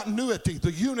the continuity,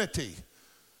 the unity,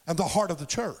 and the heart of the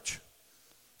church.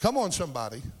 Come on,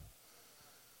 somebody.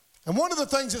 And one of the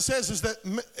things it says is that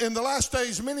in the last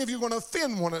days, many of you are going to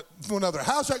offend one another.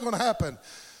 How's that going to happen?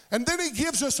 And then he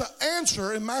gives us an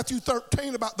answer in Matthew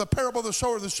 13 about the parable of the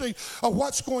sower of the seed of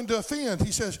what's going to offend.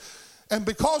 He says, and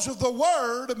because of the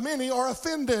word, many are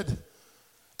offended,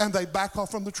 and they back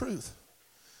off from the truth.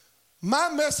 My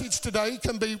message today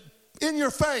can be in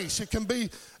your face. It can be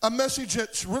a message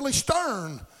that's really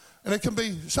stern, and it can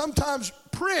be sometimes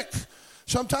prick.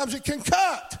 Sometimes it can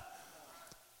cut.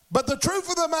 But the truth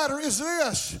of the matter is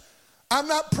this. I'm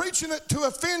not preaching it to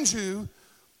offend you,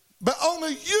 but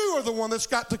only you are the one that's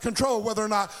got to control whether or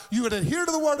not you would adhere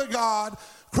to the Word of God,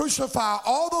 crucify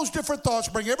all those different thoughts,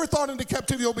 bring every thought into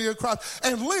captivity, obey Christ,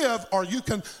 and live, or you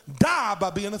can die by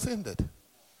being offended.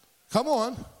 Come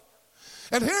on.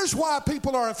 And here's why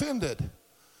people are offended.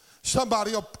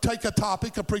 Somebody will take a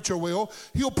topic, a preacher will.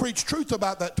 He'll preach truth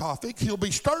about that topic. He'll be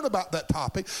stern about that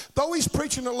topic. Though he's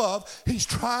preaching in love, he's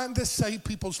trying to save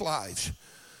people's lives.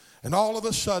 And all of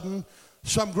a sudden,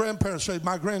 some grandparents say,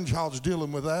 my grandchild's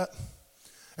dealing with that.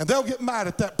 And they'll get mad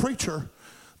at that preacher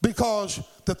because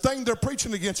the thing they're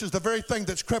preaching against is the very thing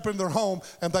that's crept in their home,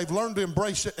 and they've learned to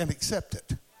embrace it and accept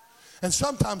it. And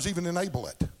sometimes even enable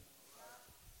it.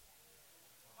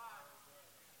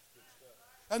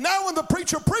 And now when the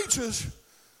preacher preaches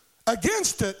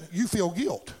against it, you feel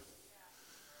guilt.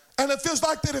 And it feels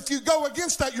like that if you go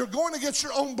against that, you're going against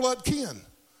your own blood kin.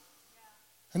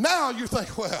 And now you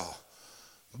think, well,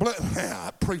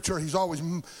 that preacher, he's always,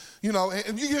 and you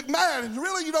get mad, and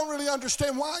really you don't really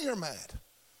understand why you're mad.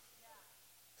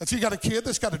 If you got a kid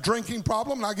that's got a drinking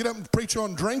problem, and I get up and preach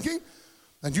on drinking,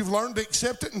 and you've learned to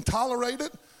accept it and tolerate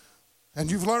it, and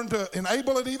you've learned to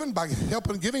enable it even by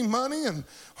helping giving money and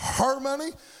her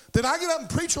money, then I get up and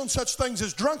preach on such things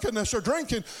as drunkenness or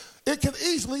drinking, it can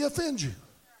easily offend you.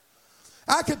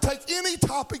 I could take any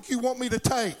topic you want me to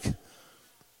take,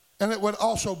 and it would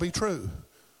also be true.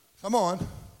 Come on.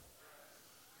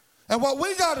 And what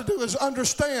we got to do is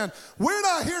understand, we're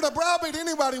not here to browbeat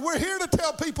anybody. We're here to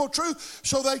tell people truth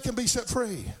so they can be set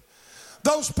free.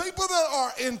 Those people that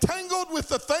are entangled with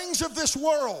the things of this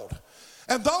world,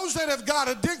 and those that have got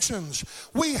addictions,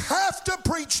 we have to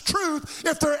preach truth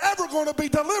if they're ever going to be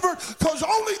delivered, because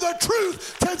only the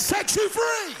truth can set you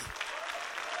free.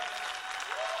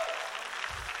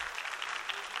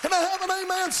 Can I have an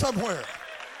amen somewhere?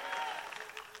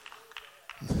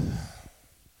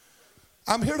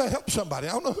 I'm here to help somebody.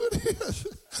 I don't know who it is.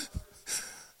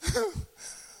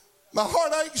 My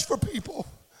heart aches for people.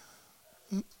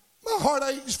 My heart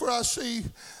aches for I see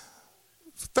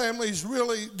families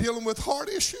really dealing with heart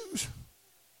issues.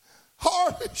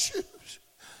 Heart issues.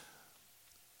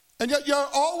 And yet you're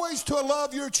always to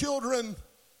love your children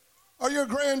or your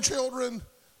grandchildren.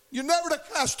 You're never to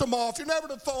cast them off. You're never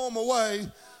to throw them away.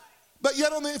 But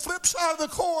yet on the flip side of the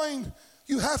coin,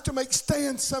 you have to make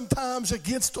stands sometimes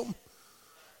against them.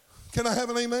 Can I have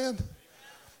an amen?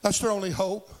 That's their only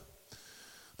hope.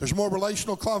 There's more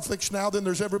relational conflicts now than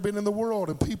there's ever been in the world,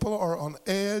 and people are on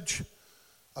edge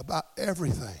about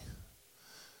everything.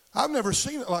 I've never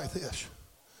seen it like this.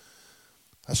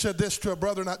 I said this to a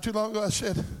brother not too long ago. I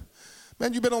said,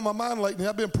 man, you've been on my mind lately.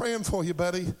 I've been praying for you,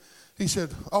 buddy. He said,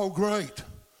 oh, great.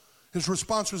 His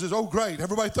response was, oh, great.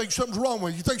 Everybody thinks something's wrong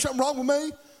with you. You think something wrong with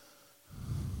me?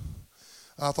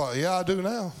 I thought, yeah, I do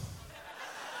now.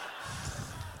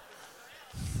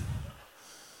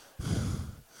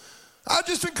 I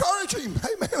just encourage him.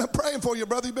 Hey, man, I'm praying for you,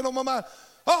 brother. You've been on my mind.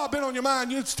 Oh, I've been on your mind.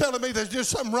 You're telling me there's just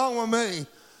something wrong with me.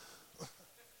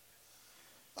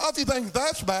 Oh, if you think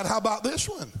that's bad, how about this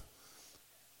one?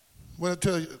 Went up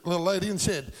to a little lady and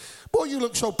said, boy, you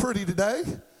look so pretty today.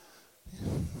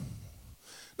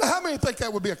 Now, how many think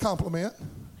that would be a compliment?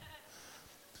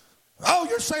 Oh,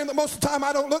 you're saying that most of the time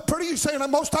I don't look pretty? You're saying that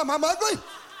most of the time I'm ugly?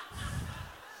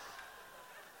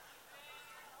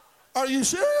 Are you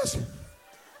serious?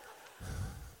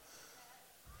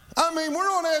 I mean, we're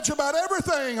on edge about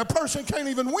everything. A person can't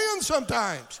even win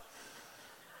sometimes.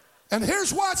 And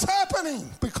here's what's happening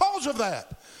because of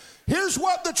that. Here's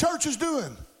what the church is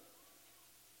doing.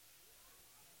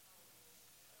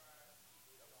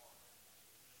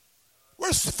 We're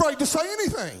afraid to say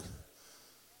anything.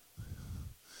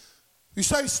 You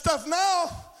say stuff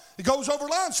now, it goes over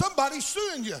line. Somebody's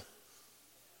suing you.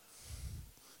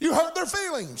 You hurt their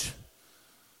feelings.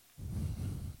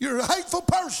 You're a hateful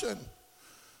person.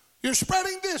 You're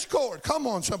spreading discord. Come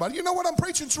on, somebody. You know what I'm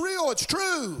preaching? It's real. It's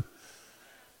true.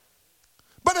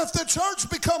 But if the church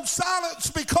becomes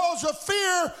silenced because of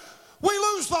fear, we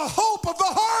lose the hope of the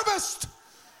harvest.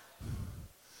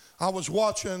 I was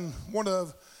watching one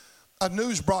of a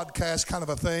news broadcast kind of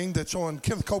a thing that's on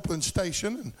Kenneth Copeland's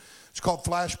station. And it's called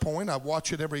Flashpoint. I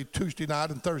watch it every Tuesday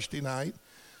night and Thursday night.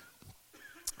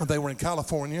 And they were in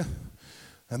California.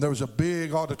 And there was a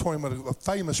big auditorium with a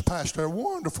famous pastor, a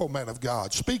wonderful man of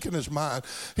God, speaking his mind.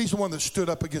 He's the one that stood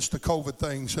up against the COVID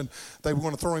things, and they were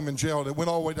going to throw him in jail. And it went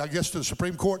all the way, I guess, to the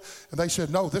Supreme Court. And they said,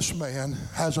 no, this man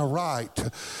has a right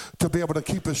to be able to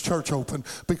keep his church open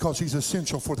because he's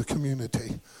essential for the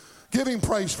community. Give him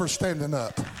praise for standing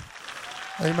up.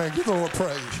 Amen. Give the Lord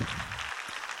praise.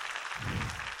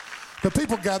 The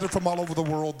people gathered from all over the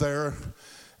world there.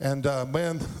 And,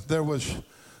 man, there was...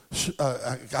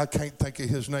 I can't think of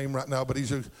his name right now, but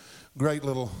he's a great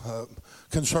little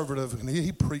conservative, and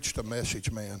he preached a message,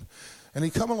 man. And he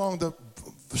come along the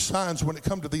signs when it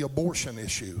come to the abortion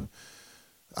issue.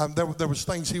 There was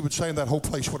things he would say, and that whole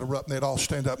place would erupt, and they'd all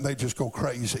stand up, and they'd just go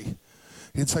crazy.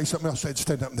 He'd say something else, they'd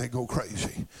stand up, and they'd go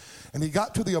crazy. And he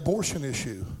got to the abortion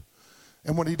issue,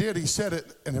 and when he did, he said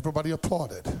it, and everybody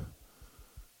applauded.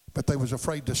 But they was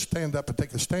afraid to stand up and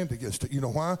take a stand against it. You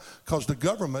know why? Because the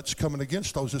government's coming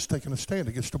against those that's taking a stand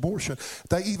against abortion.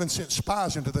 They even sent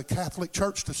spies into the Catholic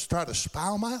Church to try to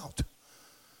spy them out.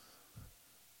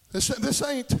 This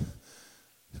ain't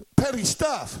petty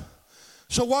stuff.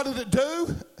 So what did it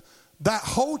do? That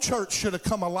whole church should have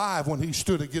come alive when he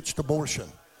stood against abortion.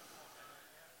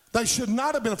 They should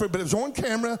not have been afraid, but it was on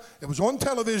camera, it was on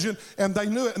television, and they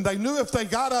knew it. And they knew if they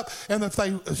got up and if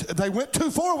they went too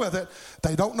far with it,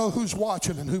 they don't know who's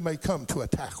watching and who may come to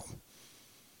attack them.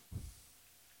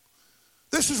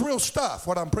 This is real stuff,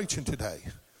 what I'm preaching today.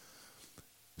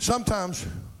 Sometimes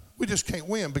we just can't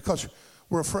win because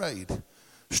we're afraid.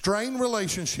 Strained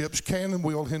relationships can and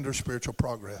will hinder spiritual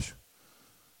progress.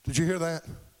 Did you hear that?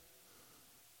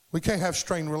 We can't have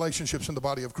strained relationships in the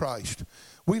body of Christ.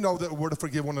 We know that we're to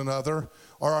forgive one another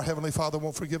or our Heavenly Father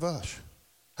won't forgive us.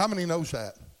 How many knows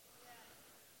that?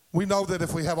 We know that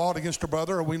if we have aught against a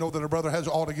brother or we know that a brother has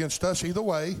aught against us, either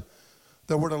way,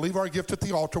 that we're to leave our gift at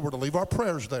the altar, we're to leave our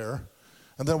prayers there,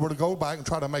 and then we're to go back and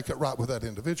try to make it right with that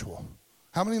individual.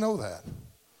 How many know that?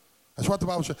 That's what the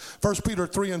Bible says. 1 Peter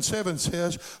 3:7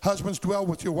 says, husbands, dwell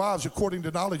with your wives according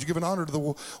to knowledge, giving honor to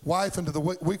the wife and to the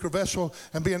weaker vessel,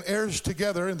 and being heirs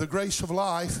together in the grace of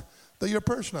life, that your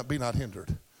prayers be not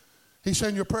hindered. He's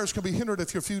saying your prayers can be hindered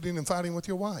if you're feuding and fighting with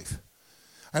your wife.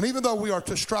 And even though we are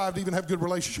to strive to even have good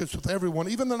relationships with everyone,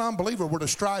 even the non-believer, we're to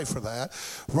strive for that.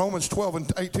 Romans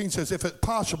 12:18 says, if it's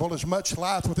possible, as much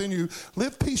lieth within you,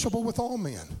 live peaceable with all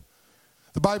men.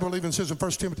 The Bible even says in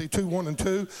 1 Timothy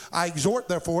 2:1-2, I exhort,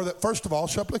 therefore, that first of all,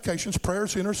 supplications,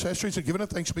 prayers, intercessories, and giving of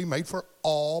thanks be made for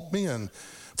all men,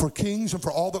 for kings and for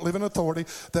all that live in authority,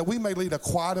 that we may lead a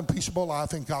quiet and peaceable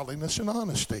life in godliness and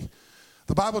honesty.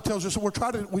 The Bible tells us that we're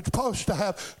supposed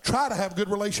to try to have good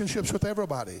relationships with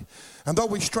everybody. And though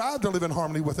we strive to live in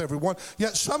harmony with everyone,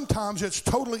 yet sometimes it's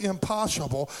totally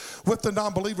impossible with the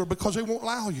non-believer because they won't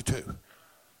allow you to.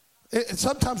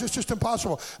 Sometimes it's just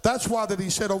impossible. That's why that he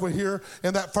said over here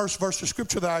in that first verse of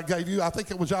scripture that I gave you, I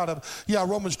think it was out of,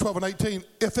 Romans 12:18,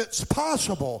 if it's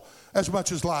possible, as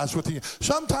much as lies within you.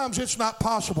 Sometimes it's not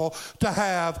possible to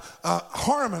have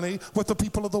harmony with the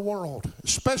people of the world,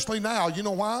 especially now. You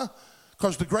know why?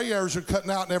 Because the gray areas are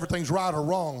cutting out and everything's right or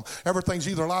wrong. Everything's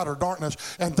either light or darkness.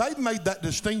 And they've made that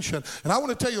distinction. And I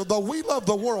want to tell you, though we love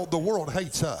the world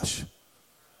hates us.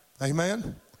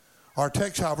 Amen? Our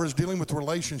text, however, is dealing with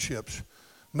relationships.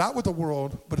 Not with the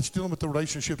world, but it's dealing with the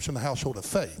relationships in the household of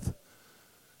faith.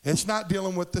 It's not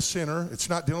dealing with the sinner. It's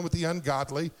not dealing with the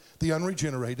ungodly, the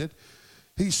unregenerated.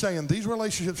 He's saying these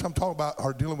relationships I'm talking about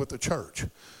are dealing with the church.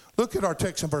 Look at our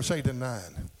text in verse 8 and 9.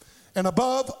 And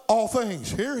above all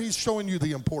things, here he's showing you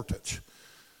the importance.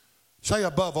 Say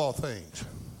above all things.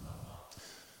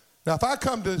 Now, if I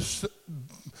come to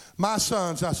my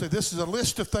sons and I say, this is a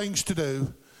list of things to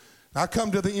do, I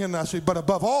come to the end and I say, but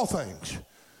above all things,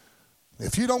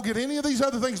 if you don't get any of these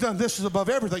other things done, this is above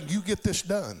everything. You get this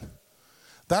done.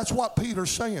 That's what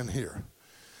Peter's saying here.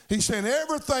 He's saying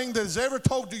everything that is ever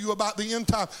told to you about the end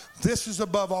time, this is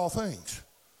above all things.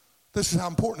 This is how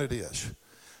important it is.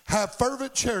 Have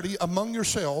fervent charity among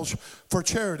yourselves, for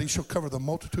charity shall cover the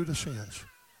multitude of sins.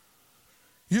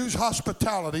 Use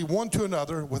hospitality one to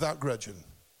another without grudging.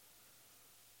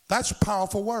 That's a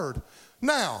powerful word.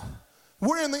 Now,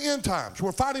 we're in the end times.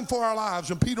 We're fighting for our lives,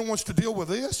 and Peter wants to deal with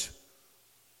this.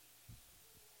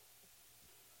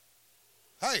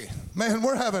 Hey, man,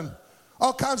 we're having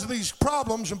all kinds of these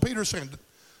problems, and Peter's saying,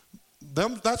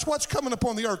 that's what's coming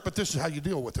upon the earth, but this is how you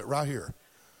deal with it right here.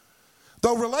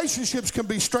 Though relationships can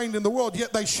be strained in the world,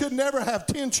 yet they should never have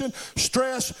tension,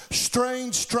 stress,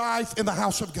 strain, strife in the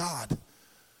house of God.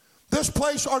 This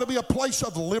place ought to be a place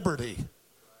of liberty.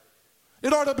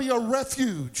 It ought to be a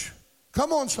refuge.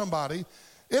 Come on, somebody.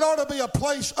 It ought to be a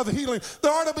place of healing.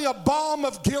 There ought to be a balm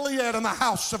of Gilead in the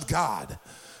house of God.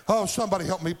 Oh, somebody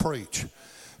help me preach.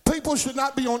 People should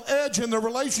not be on edge in their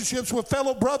relationships with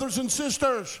fellow brothers and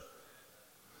sisters.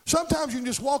 Sometimes you can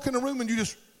just walk in a room and you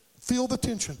just feel the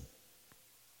tension.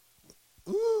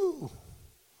 Ooh,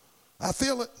 I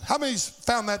feel it. How many's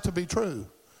found that to be true?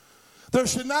 There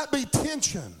should not be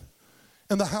tension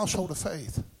in the household of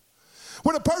faith.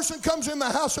 When a person comes in the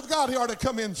house of God, he ought to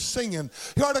come in singing.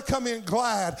 He ought to come in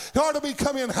glad. He ought to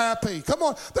come in happy. Come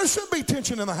on, there shouldn't be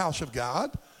tension in the house of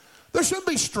God. There shouldn't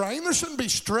be strain. There shouldn't be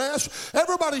stress.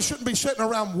 Everybody shouldn't be sitting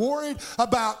around worried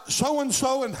about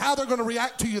so-and-so and how they're going to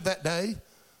react to you that day.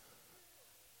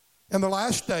 In the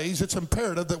last days, it's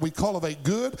imperative that we cultivate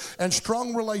good and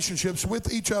strong relationships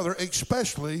with each other,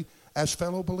 especially as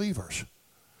fellow believers.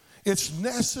 It's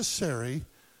necessary,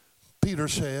 Peter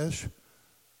says,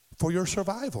 for your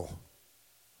survival.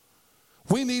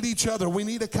 We need each other. We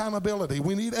need accountability.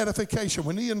 We need edification.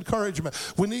 We need encouragement.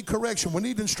 We need correction. We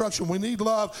need instruction. We need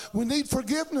love. We need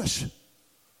forgiveness.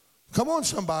 Come on,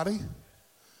 somebody.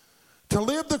 To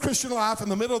live the Christian life in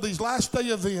the middle of these last day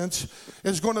events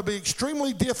is going to be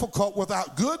extremely difficult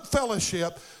without good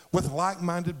fellowship with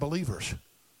like-minded believers.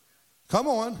 Come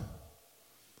on.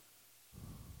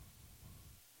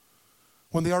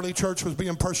 When the early church was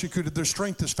being persecuted, their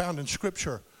strength is found in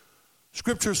Scripture.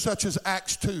 Scriptures such as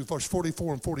Acts 2, verse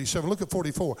 44 and 47. Look at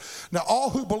 44. Now all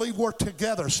who believe were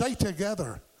together, say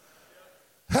together,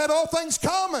 had all things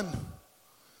common.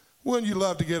 Wouldn't you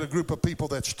love to get a group of people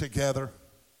that's together?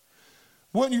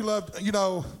 Wouldn't you love,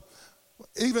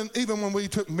 even when we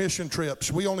took mission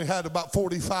trips, we only had about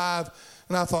 45,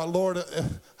 and I thought, Lord,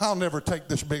 I'll never take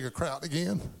this big a crowd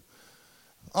again.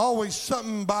 Always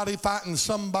somebody fighting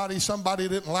somebody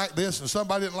didn't like this and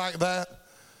somebody didn't like that.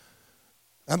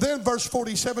 And then verse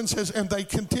 47 says, and they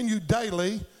continued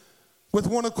daily with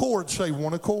one accord. Say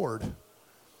one accord.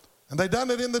 And they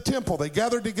done it in the temple. They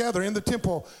gathered together in the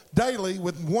temple daily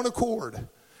with one accord,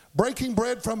 breaking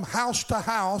bread from house to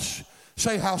house.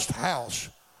 Say house to house.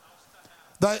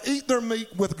 They eat their meat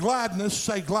with gladness.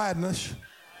 Say gladness.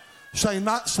 Say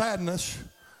not sadness,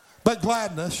 but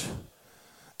gladness.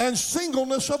 And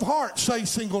singleness of heart. Say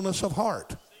singleness of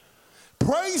heart.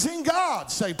 Praising God.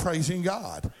 Say praising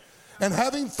God. And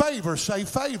having favor, say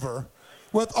favor,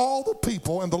 with all the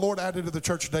people. And the Lord added to the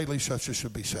church daily such as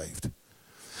should be saved.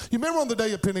 You remember on the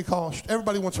day of Pentecost,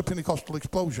 everybody wants a Pentecostal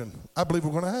explosion. I believe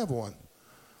we're going to have one.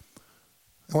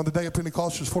 And when the day of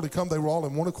Pentecost was fully come, they were all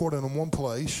in one accord and in one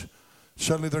place.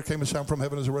 Suddenly there came a sound from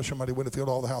heaven as a rushing mighty wind and filled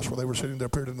all the house where they were sitting. There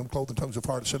appeared in them clothed in tongues of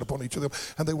fire to sit upon each of them.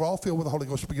 And they were all filled with the Holy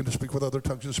Ghost to begin to speak with other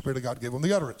tongues. And the Spirit of God gave them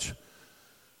the utterance.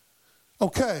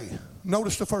 Okay,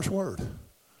 notice the first word.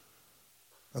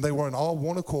 And they were in all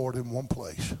one accord in one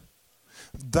place.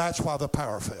 That's why the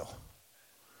power fell.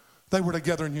 They were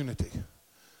together in unity.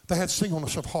 They had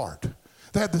singleness of heart.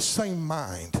 They had the same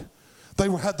mind. They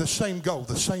had the same goal,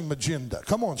 the same agenda.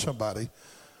 Come on, somebody.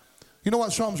 You know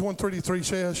what Psalms 133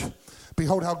 says?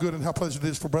 Behold how good and how pleasant it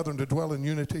is for brethren to dwell in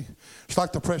unity. It's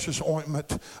like the precious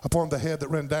ointment upon the head that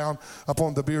ran down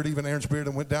upon the beard, even Aaron's beard,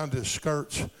 and went down to his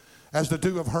skirts. As the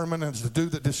dew of Hermon, as the dew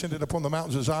that descended upon the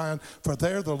mountains of Zion. For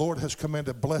there the Lord has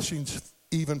commanded blessings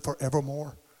even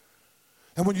forevermore.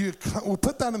 And when you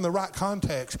put that in the right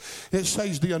context, it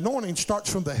says the anointing starts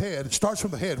from the head. It starts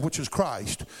from the head, which is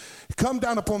Christ. It come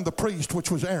down upon the priest, which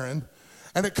was Aaron.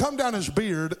 And it come down his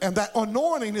beard. And that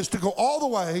anointing is to go all the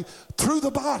way through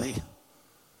the body.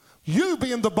 You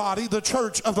being the body, the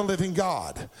church of the living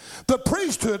God. The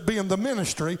priesthood being the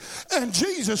ministry, and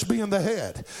Jesus being the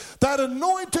head. That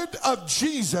anointed of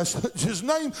Jesus, his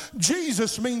name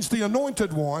Jesus means the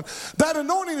anointed one. That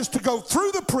anointing is to go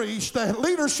through the priest, the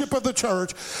leadership of the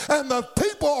church, and the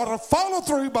people are to follow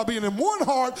through by being in one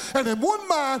heart and in one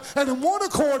mind and in one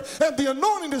accord. And the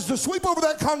anointing is to sweep over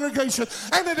that congregation,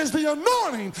 and it is the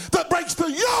anointing that breaks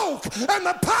the yoke and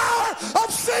the power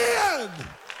of sin.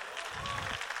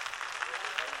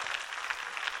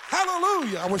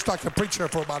 Hallelujah. I wish I could preach here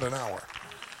for about an hour.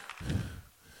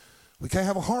 We can't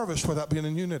have a harvest without being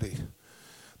in unity.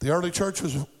 The early church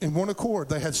was in one accord.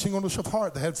 They had singleness of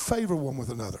heart. They had favor one with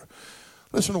another.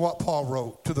 Listen to what Paul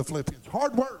wrote to the Philippians.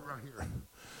 Hard word right here.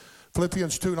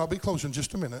 Philippians 2, and I'll be closing in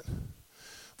just a minute.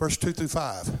 Verse 2 through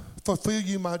 5. Fulfill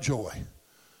you my joy,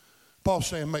 Paul's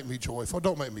saying, make me joyful.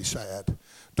 Don't make me sad.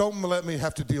 Don't let me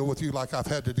have to deal with you like I've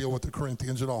had to deal with the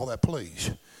Corinthians and all that,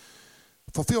 please.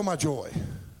 Fulfill my joy,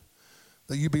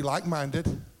 that you be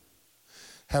like-minded,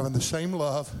 having the same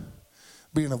love,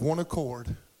 being of one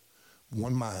accord,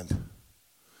 one mind.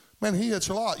 Man, he hits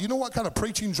a lot. You know what kind of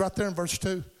preaching's right there in verse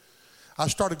 2? I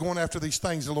started going after these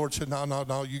things. The Lord said,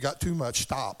 no, you got too much.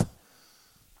 Stop.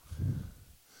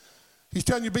 He's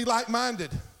telling you, be like-minded.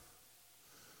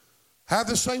 Have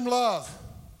the same love.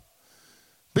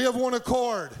 Be of one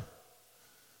accord.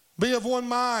 Be of one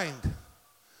mind.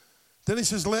 Then he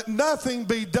says, let nothing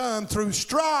be done through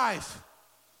strife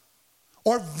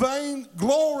or vain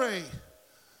glory,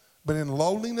 but in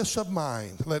lowliness of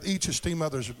mind, let each esteem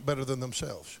others better than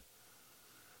themselves.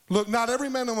 Look, not every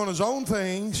man on his own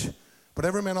things, but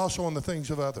every man also on the things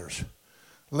of others.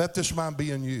 Let this mind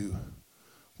be in you,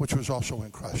 which was also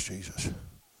in Christ Jesus.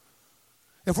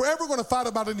 If we're ever going to fight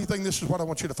about anything, this is what I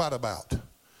want you to fight about.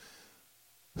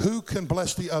 Who can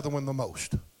bless the other one the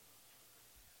most?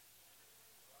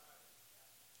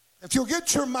 If you'll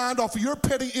get your mind off of your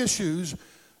petty issues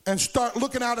and start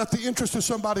looking out at the interest of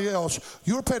somebody else,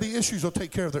 your petty issues will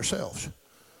take care of themselves.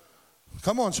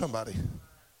 Come on, somebody.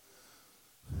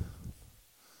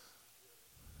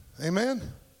 Amen?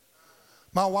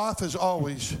 My wife is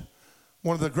always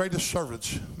one of the greatest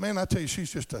servants. Man, I tell you,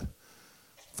 she's just a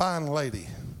fine lady.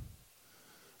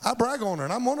 I brag on her,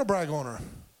 and I'm going to brag on her.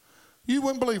 You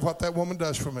wouldn't believe what that woman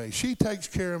does for me. She takes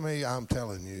care of me, I'm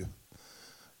telling you.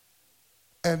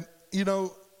 And, you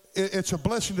know, it's a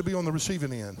blessing to be on the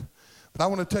receiving end. But I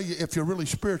want to tell you, if you're really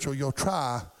spiritual, you'll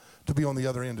try to be on the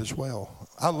other end as well.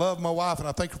 I love my wife, and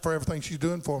I thank her for everything she's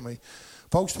doing for me.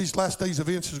 Folks, these last days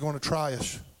events is going to try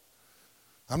us.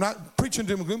 I'm not preaching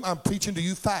doom and gloom. I'm preaching to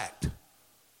you fact.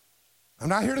 I'm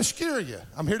not here to scare you.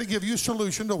 I'm here to give you a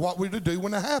solution to what we're to do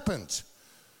when it happens.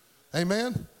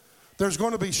 Amen? There's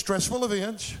going to be stressful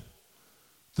events.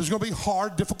 There's going to be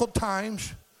hard, difficult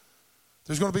times.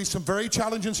 There's going to be some very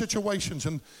challenging situations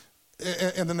in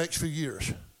the next few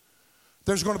years.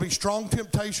 There's going to be strong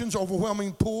temptations,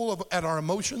 overwhelming pull at our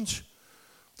emotions.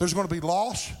 There's going to be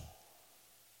loss.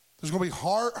 There's going to be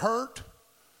hurt.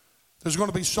 There's going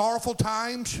to be sorrowful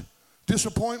times,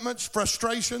 disappointments,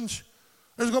 frustrations.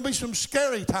 There's going to be some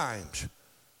scary times.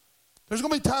 There's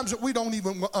going to be times that we don't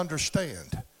even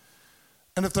understand.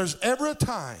 And if there's ever a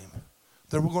time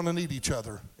that we're going to need each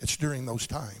other, it's during those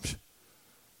times.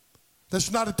 This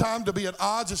is not a time to be at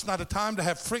odds. It's not a time to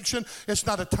have friction. It's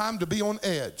not a time to be on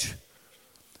edge.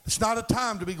 It's not a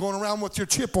time to be going around with your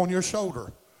chip on your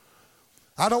shoulder.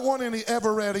 I don't want any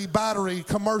ever-ready battery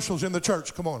commercials in the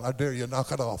church. Come on, I dare you,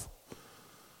 knock it off.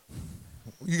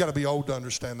 You got to be old to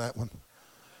understand that one.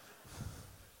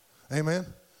 Amen.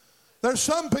 There's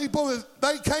some people that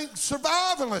they can't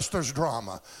survive unless there's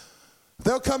drama.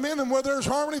 They'll come in, and where there's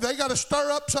harmony, they got to stir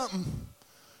up something.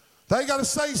 They got to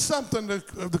say something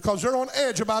because they're on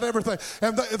edge about everything.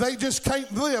 And they just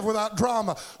can't live without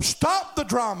drama. Stop the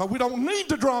drama. We don't need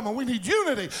the drama. We need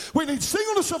unity. We need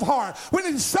singleness of heart. We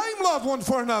need the same love one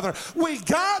for another. We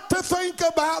got to think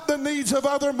about the needs of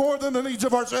others more than the needs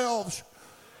of ourselves.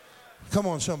 Come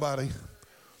on, somebody.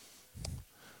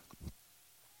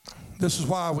 This is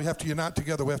why we have to unite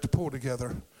together. We have to pull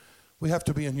together. We have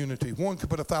to be in unity. One can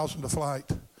put 1,000 to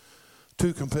flight.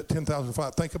 Two can put 10,000 to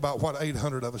flight. Think about what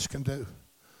 800 of us can do.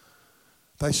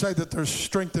 They say that there's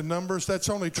strength in numbers. That's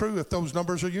only true if those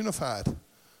numbers are unified.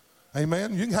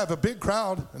 Amen. You can have a big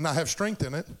crowd and not have strength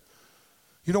in it.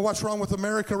 You know what's wrong with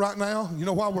America right now? You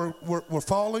know why we're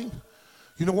falling?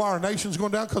 You know why our nation's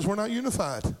going down? Because we're not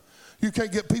unified. You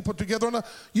can't get people together.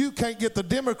 You can't get the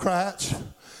Democrats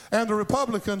and the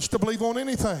Republicans to believe on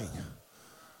anything.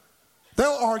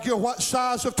 They'll argue what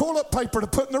size of toilet paper to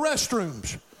put in the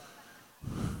restrooms.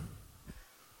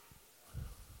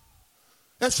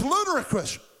 It's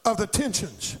ludicrous of the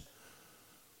tensions.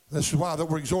 This is why that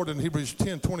we're exhorted in Hebrews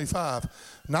 10:25,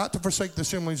 not to forsake the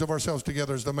assemblies of ourselves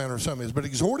together as the manner of some is, but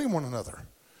exhorting one another.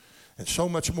 And so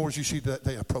much more as you see that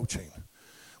day approaching.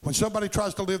 When somebody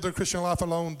tries to live their Christian life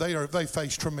alone, they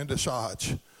face tremendous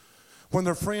odds. When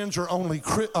their friends are only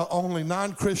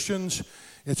non-Christians,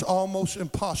 it's almost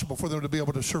impossible for them to be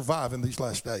able to survive in these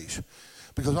last days.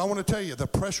 Because I want to tell you, the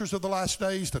pressures of the last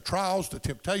days, the trials, the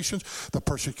temptations, the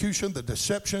persecution, the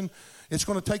deception, it's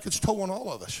going to take its toll on all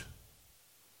of us.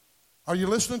 Are you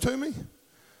listening to me?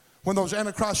 When those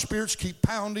Antichrist spirits keep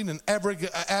pounding and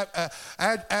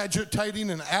agitating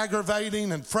and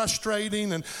aggravating and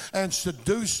frustrating and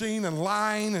seducing and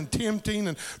lying and tempting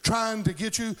and trying to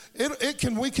get you, it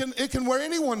can wear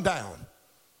anyone down.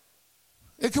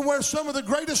 It can wear some of the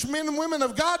greatest men and women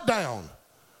of God down.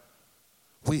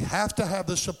 We have to have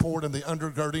the support and the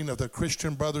undergirding of the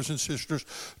Christian brothers and sisters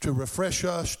to refresh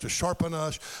us, to sharpen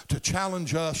us, to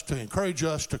challenge us, to encourage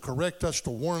us, to correct us, to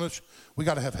warn us. We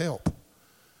got to have help.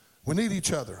 We need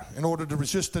each other in order to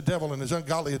resist the devil and his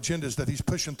ungodly agendas that he's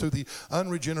pushing through the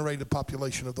unregenerated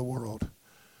population of the world.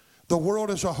 The world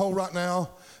as a whole right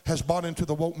now has bought into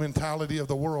the woke mentality of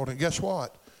the world. And guess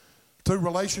what? Through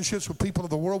relationships with people of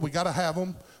the world, we got to have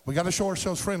them. We got to show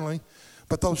ourselves friendly.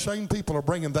 But those same people are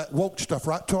bringing that woke stuff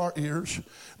right to our ears.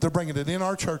 They're bringing it in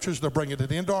our churches. They're bringing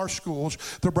it into our schools.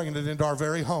 They're bringing it into our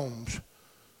very homes.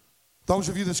 Those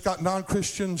of you that's got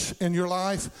non-Christians in your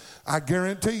life, I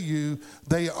guarantee you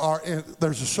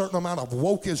there's a certain amount of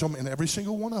wokeism in every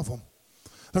single one of them.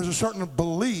 There's a certain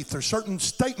belief. There's certain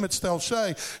statements they'll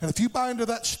say. And if you buy into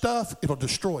that stuff, it'll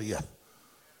destroy you.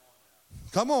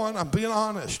 Come on, I'm being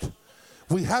honest.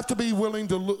 We have to be willing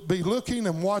to be looking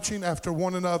and watching after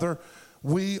one another.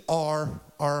 We are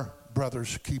our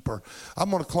brother's keeper.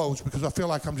 I'm going to close because I feel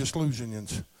like I'm just losing you.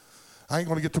 I ain't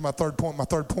going to get to my third point. My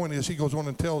third point is he goes on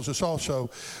and tells us also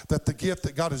that the gift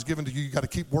that God has given to you, you got to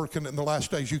keep working in the last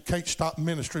days. You can't stop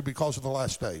ministry because of the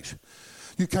last days.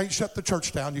 You can't shut the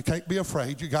church down. You can't be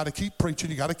afraid. You got to keep preaching.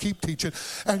 You got to keep teaching.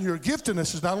 And your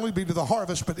giftedness is not only be to the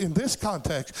harvest, but in this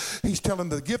context, he's telling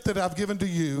the gift that I've given to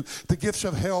you, the gifts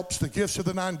of helps, the gifts of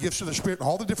the 9 gifts of the Spirit,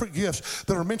 all the different gifts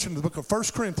that are mentioned in the book of 1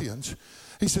 Corinthians.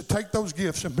 He said, take those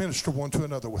gifts and minister one to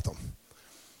another with them.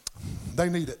 They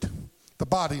need it. The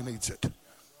body needs it.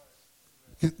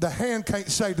 The hand can't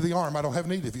say to the arm, I don't have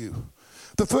need of you.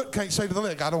 The foot can't say to the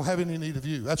leg, I don't have any need of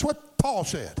you. That's what Paul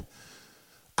said.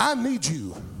 I need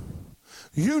you.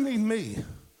 You need me.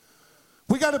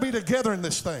 We got to be together in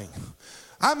this thing.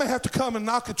 I may have to come and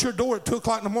knock at your door at 2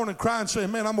 o'clock in the morning crying and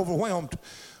saying, man, I'm overwhelmed.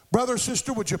 Brother or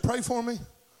sister, would you pray for me?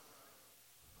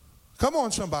 Come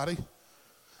on, somebody.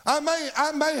 I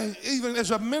may even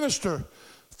as a minister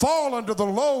fall under the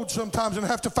load sometimes and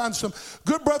have to find some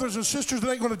good brothers and sisters that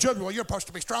ain't going to judge me. Well, you're supposed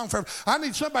to be strong for everything. I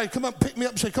need somebody to come up and pick me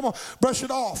up and say, come on, brush it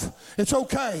off. It's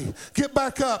okay. Get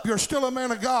back up. You're still a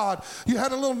man of God. You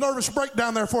had a little nervous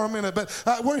breakdown there for a minute, but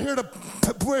we're here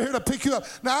to pick you up.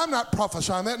 Now, I'm not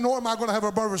prophesying that, nor am I going to have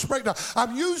a nervous breakdown.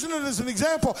 I'm using it as an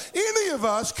example. Any of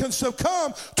us can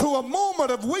succumb to a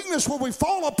moment of weakness where we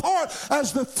fall apart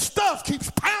as the stuff keeps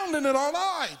pounding in our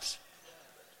lives.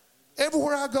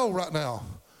 Everywhere I go right now,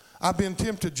 I've been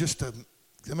tempted just to,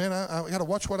 man, I got to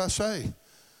watch what I say.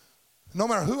 No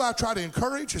matter who I try to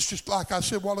encourage, it's just like I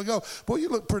said a while ago, boy, you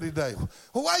look pretty today.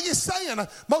 Well, why are you saying?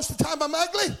 Most of the time I'm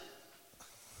ugly.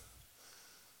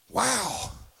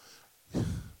 Wow.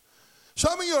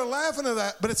 Some of you are laughing at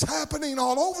that, but it's happening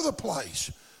all over the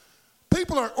place.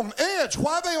 People are on edge.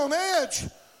 Why are they on edge?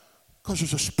 Because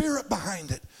there's a spirit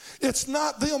behind it. It's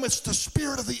not them, it's the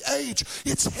spirit of the age.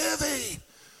 It's heavy.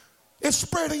 It's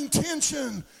spreading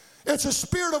tension. It's a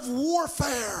spirit of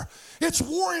warfare. It's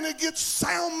warring against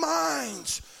sound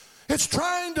minds. It's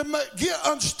trying to get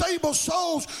unstable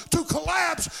souls to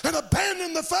collapse and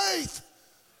abandon the faith.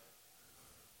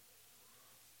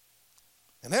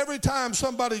 And every time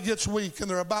somebody gets weak and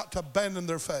they're about to abandon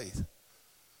their faith,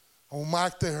 old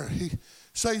Mike there, he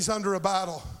says he's under a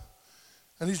battle.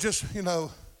 And he's just,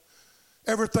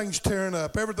 everything's tearing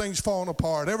up. Everything's falling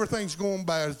apart. Everything's going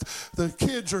bad. The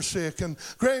kids are sick and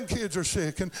grandkids are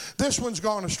sick and this one's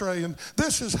gone astray and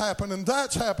this has happened and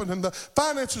that's happened and the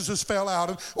finances has fell out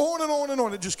and on and on and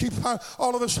on. It just keeps,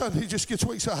 all of a sudden he just gets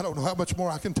weak. So I don't know how much more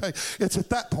I can take. It's at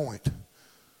that point.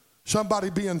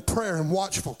 Somebody be in prayer and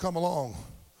watchful. Come along.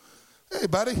 Hey,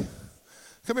 buddy,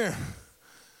 come here.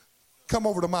 Come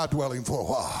over to my dwelling for a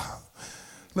while.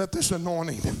 Let this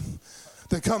anointing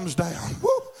that comes down,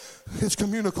 it's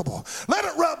communicable. Let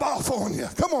it rub off on you.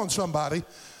 Come on, somebody.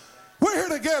 We're here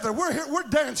together. We're here. We're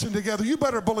dancing together. You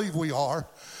better believe we are.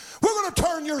 We're going to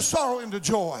turn your sorrow into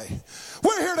joy.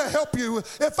 We're here to help you.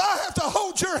 If I have to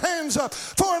hold your hands up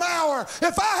for an hour,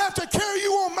 if I have to carry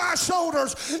you on my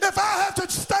shoulders, if I have to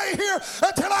stay here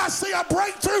until I see a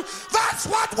breakthrough, that's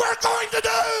what we're going to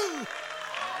do.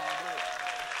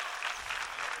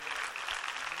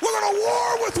 We're going to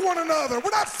war with one another.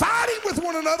 We're not fighting with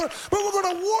one another, but we're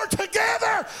going to war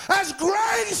together as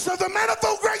grace of the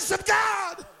manifold grace of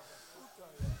God.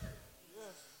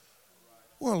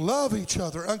 We're going to love each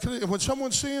other. When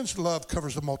someone sins, love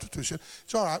covers the multitude of sin.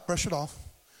 It's all right. Brush it off.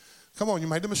 Come on, you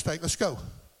made a mistake. Let's go.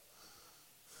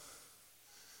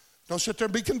 Don't sit there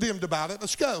and be condemned about it.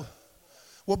 Let's go.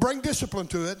 We'll bring discipline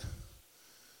to it.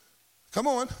 Come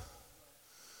on.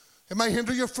 It may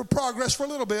hinder you for progress for a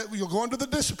little bit. You'll go into the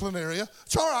discipline area.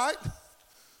 It's all right.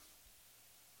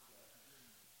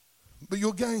 But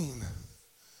you'll gain.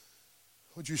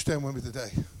 Would you stand with me today?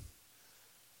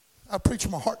 I preach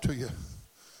my heart to you.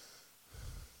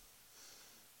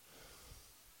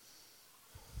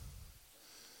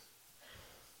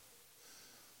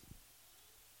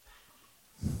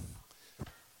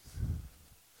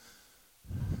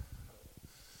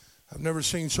 I've never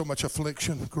seen so much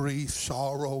affliction, grief,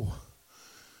 sorrow,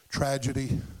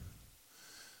 tragedy.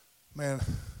 Man,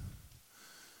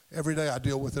 every day I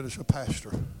deal with it as a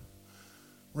pastor.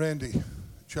 Randy,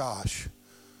 Josh,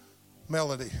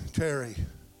 Melody, Terry,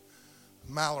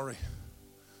 Mallory.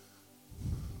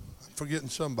 I'm forgetting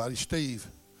somebody. Steve,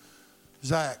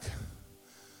 Zach.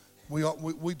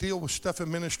 We deal with stuff in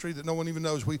ministry that no one even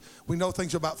knows. We know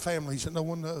things about families that no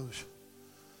one knows.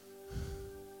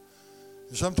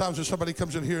 And sometimes when somebody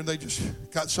comes in here and they just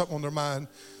got something on their mind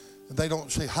and they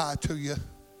don't say hi to you.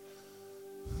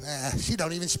 She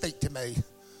don't even speak to me.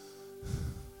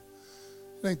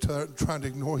 They ain't trying to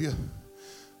ignore you.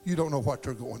 You don't know what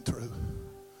they're going through.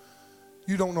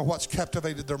 You don't know what's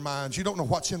captivated their minds. You don't know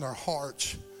what's in their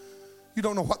hearts. You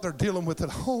don't know what they're dealing with at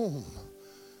home.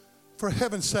 For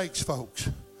heaven's sakes, folks,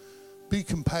 be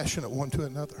compassionate one to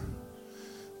another.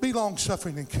 Be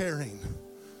long-suffering and caring.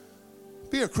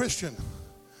 Be a Christian.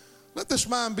 Let this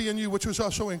mind be in you, which was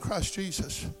also in Christ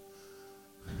Jesus.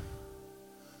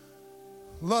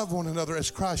 Love one another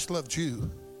as Christ loved you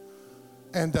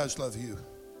and does love you.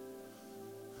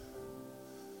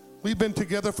 We've been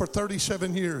together for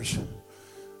 37 years.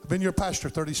 I've been your pastor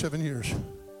 37 years.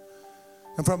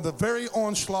 And from the very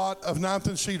onslaught of 9th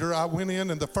and Cedar, I went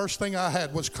in and the first thing I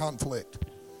had was conflict.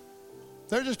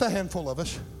 There's just a handful of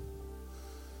us.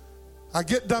 I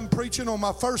get done preaching on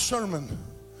my first sermon.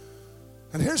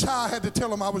 And here's how I had to tell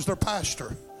them I was their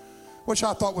pastor, which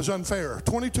I thought was unfair.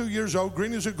 22 years old,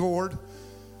 green as a gourd.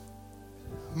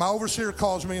 My overseer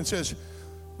calls me and says,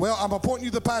 well, I'm appointing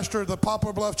you the pastor of the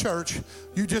Poplar Bluff Church.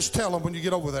 You just tell them when you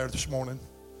get over there this morning.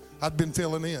 I'd been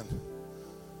filling in.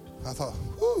 I thought,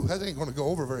 whew, that ain't going to go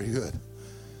over very good.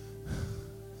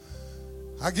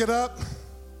 I get up.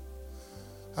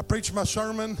 I preach my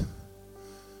sermon.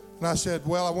 And I said,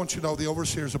 well, I want you to know the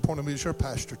overseer's appointed me as your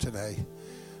pastor today.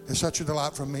 It's such a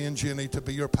delight for me and Jenny to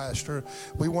be your pastor.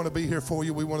 We want to be here for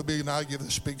you. We want to be, and I give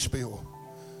this big spiel.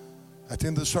 At the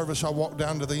end of the service, I walk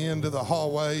down to the end of the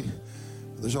hallway.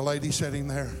 There's a lady sitting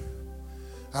there.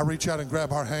 I reach out and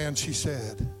grab her hand. She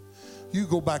said, you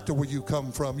go back to where you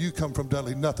come from. You come from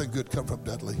Dudley. Nothing good come from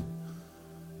Dudley.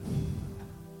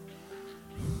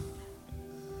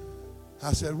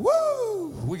 I said, woo,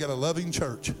 we got a loving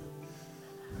church.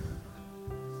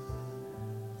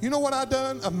 You know what I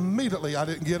done? Immediately, I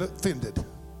didn't get offended.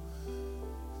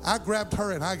 I grabbed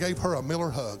her and I gave her a Miller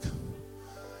hug.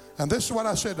 And this is what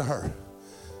I said to her.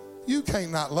 You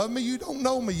can't not love me. You don't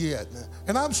know me yet.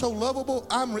 And I'm so lovable,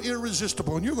 I'm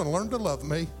irresistible. And you're going to learn to love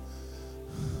me.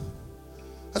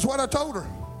 That's what I told her.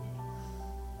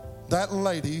 That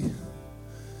lady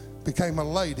became a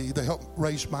lady that helped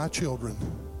raise my children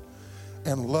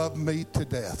and loved me to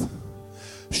death.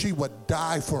 She would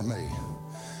die for me.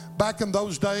 Back in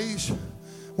those days,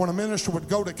 when a minister would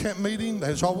go to camp meeting,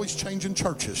 there's always changing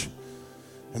churches.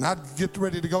 And I'd get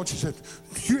ready to go, and she said,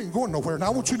 you ain't going nowhere. And I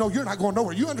want you to know you're not going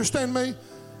nowhere. You understand me?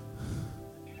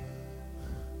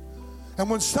 And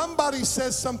when somebody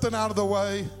says something out of the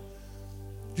way,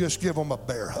 just give them a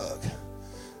bear hug.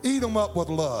 Eat them up with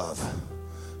love.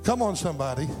 Come on,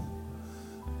 somebody.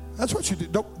 That's what you do.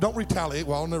 Don't retaliate.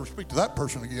 Well, I'll never speak to that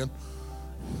person again.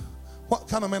 What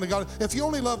kind of man of God? If you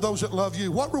only love those that love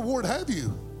you, what reward have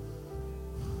you?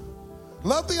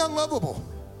 Love the unlovable,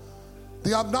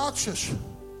 the obnoxious,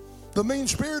 the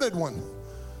mean-spirited one.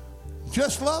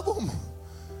 Just love them.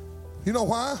 You know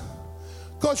why?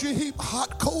 Because you heap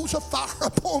hot coals of fire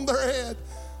upon their head.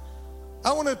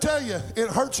 I want to tell you, it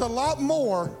hurts a lot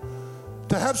more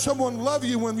to have someone love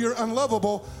you when you're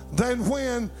unlovable than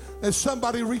when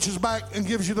somebody reaches back and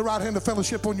gives you the right hand of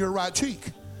fellowship on your right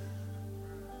cheek.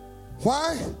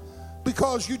 Why?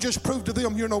 Because you just proved to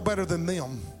them you're no better than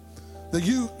them. That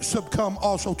you succumb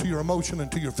also to your emotion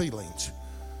and to your feelings.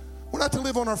 We're not to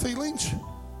live on our feelings.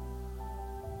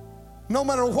 No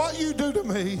matter what you do to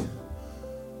me,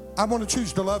 I'm going to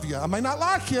choose to love you. I may not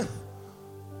like you,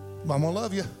 but I'm going to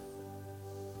love you.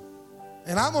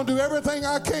 And I'm going to do everything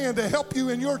I can to help you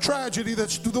in your tragedy.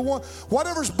 That's the one,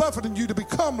 whatever's buffeting you to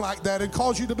become like that and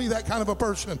cause you to be that kind of a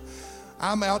person.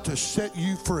 I'm out to set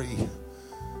you free.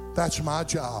 That's my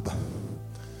job.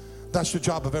 That's the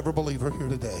job of every believer here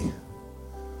today.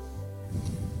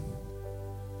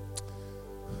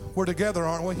 We're together,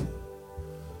 aren't we?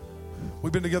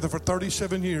 We've been together for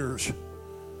 37 years.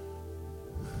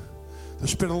 The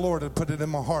Spirit of the Lord had put it in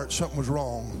my heart. Something was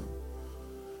wrong.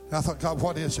 And I thought, God,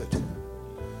 what is it?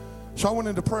 So I went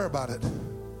into prayer about it.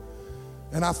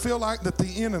 And I feel like that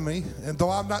the enemy, and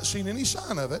though I've not seen any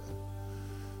sign of it,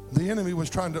 the enemy was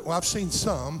trying to, well, I've seen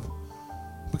some,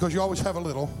 because you always have a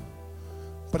little,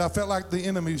 but I felt like the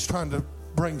enemy was trying to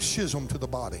bring schism to the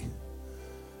body.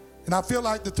 And I feel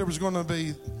like that there was going to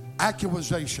be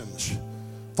accusations,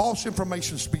 false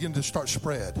information begin to start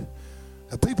spread.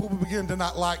 And people would begin to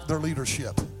not like their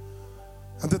leadership.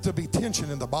 And that there'd be tension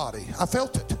in the body. I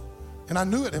felt it. And I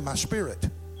knew it in my spirit.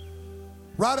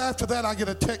 Right after that, I get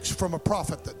a text from a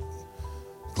prophet that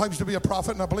claims to be a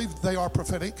prophet, and I believe they are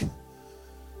prophetic.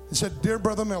 He said, "Dear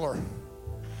Brother Miller,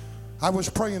 I was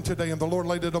praying today, and the Lord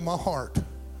laid it on my heart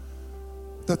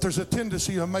that there's a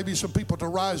tendency of maybe some people to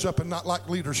rise up and not like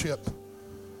leadership.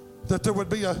 That there would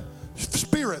be a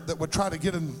spirit that would try to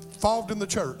get involved in the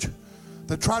church,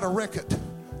 that try to wreck it,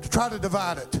 to try to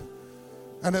divide it.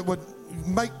 And it would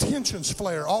make tensions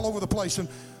flare all over the place, and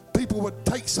people would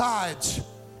take sides."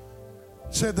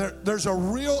 Said there's a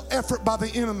real effort by the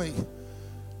enemy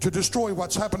to destroy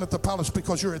what's happened at the palace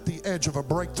because you're at the edge of a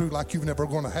breakthrough like you've never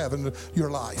going to have in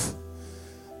your life.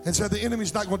 And said the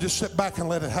enemy's not going to just sit back and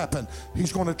let it happen.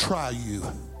 He's going to try you.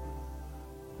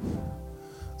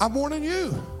 I'm warning you.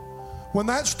 When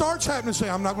that starts happening, say,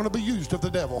 I'm not going to be used of the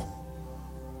devil.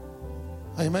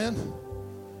 Amen.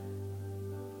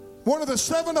 One of the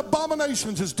 7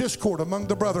 abominations is discord among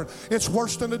the brethren. It's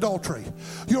worse than adultery.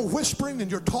 You're whispering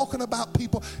and you're talking about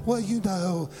people. Well, you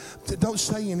know, don't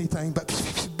say anything, but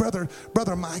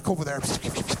brother Mike over there.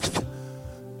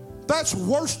 That's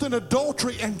worse than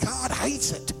adultery, and God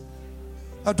hates it.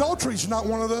 Adultery is not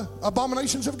one of the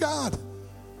abominations of God.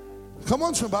 Come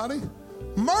on, somebody.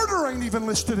 Murder ain't even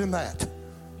listed in that.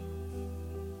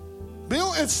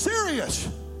 Bill, it's serious.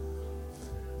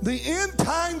 The end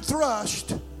time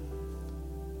thrust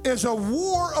is a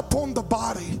war upon the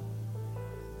body.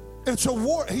 It's a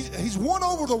war. He's won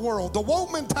over the world. The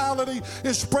woke mentality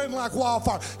is spreading like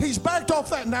wildfire. He's backed off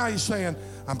that. Now he's saying,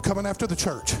 I'm coming after the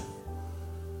church.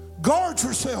 Guard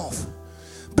yourself.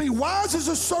 Be wise as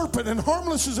a serpent and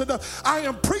harmless as a dove. I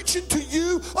am preaching to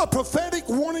you a prophetic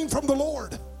warning from the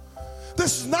Lord.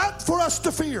 This is not for us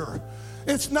to fear.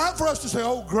 It's not for us to say,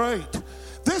 oh, great.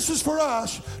 This is for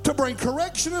us to bring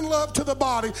correction and love to the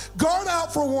body. Guard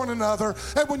out for one another.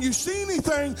 And when you see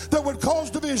anything that would cause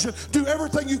division, do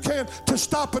everything you can to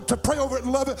stop it, to pray over it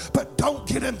and love it, but don't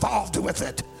get involved with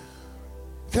it.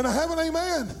 Can I have an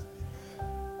amen?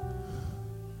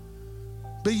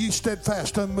 Be ye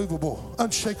steadfast, unmovable,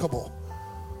 unshakable,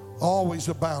 always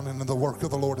abounding in the work of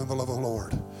the Lord and the love of the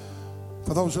Lord.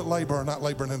 For those that labor are not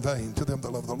laboring in vain, to them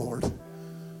that love the Lord.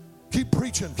 Keep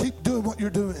preaching. Keep doing what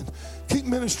you're doing. Keep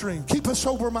ministering. Keep a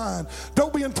sober mind.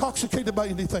 Don't be intoxicated by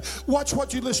anything. Watch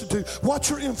what you listen to. Watch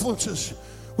your influences.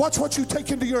 Watch what you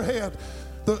take into your head.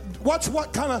 Watch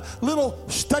what kind of little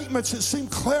statements that seem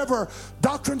clever,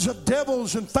 doctrines of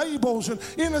devils and fables and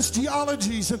endless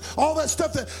genealogies and all that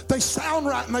stuff, that they sound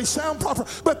right and they sound proper,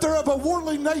 but they're of a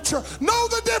worldly nature. Know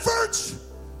the difference,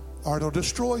 or it'll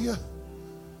destroy you.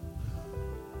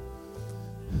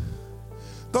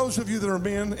 Those of you that are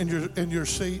men in your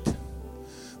seat,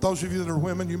 those of you that are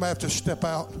women, you may have to step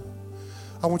out.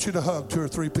 I want you to hug 2 or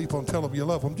 3 people and tell them you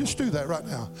love them. Just do that right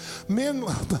now. Men,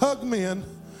 hug men.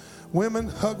 Women,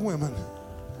 hug women.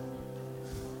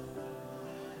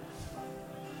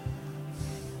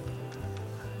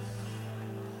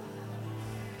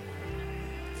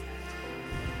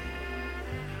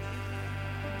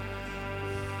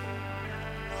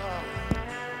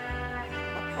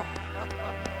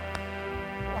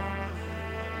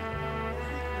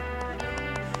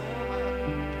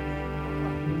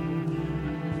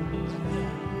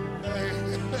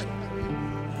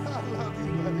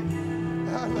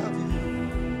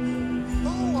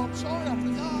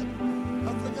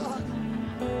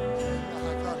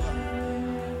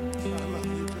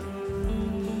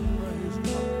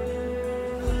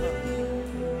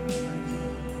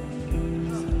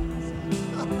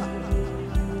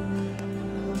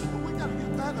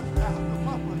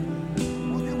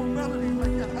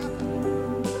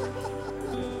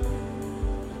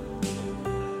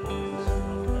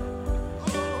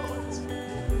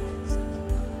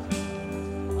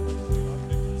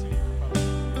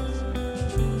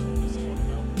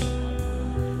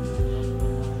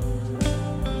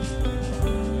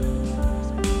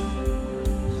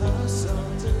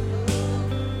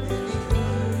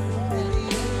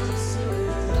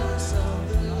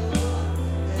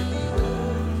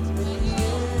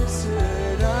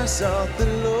 Sought the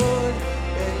Lord,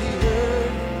 and He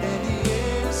heard, and He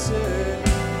answered.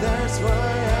 That's why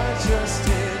I trust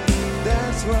in.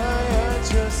 That's why I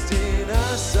trust in.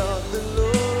 I sought the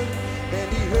Lord,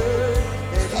 and He heard,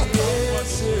 and He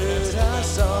answered. I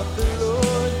sought the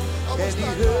Lord, and He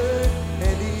heard,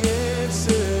 and He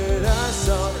answered. I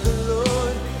sought the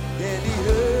Lord, and He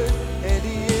heard, and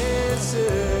He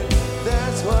answered.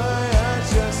 That's why I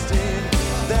trust in.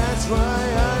 That's why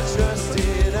I trust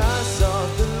in.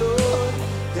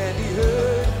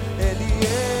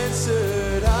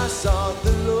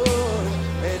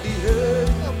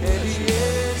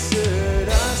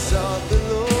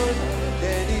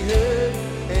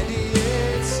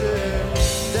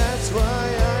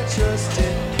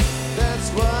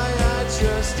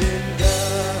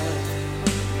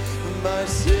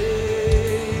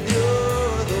 Savior,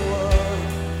 the one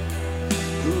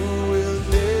who will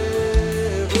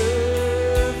never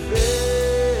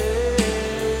fail.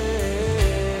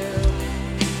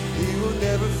 He will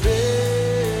never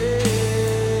fail.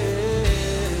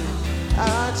 I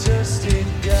trust in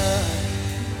God,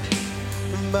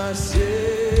 my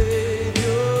Savior.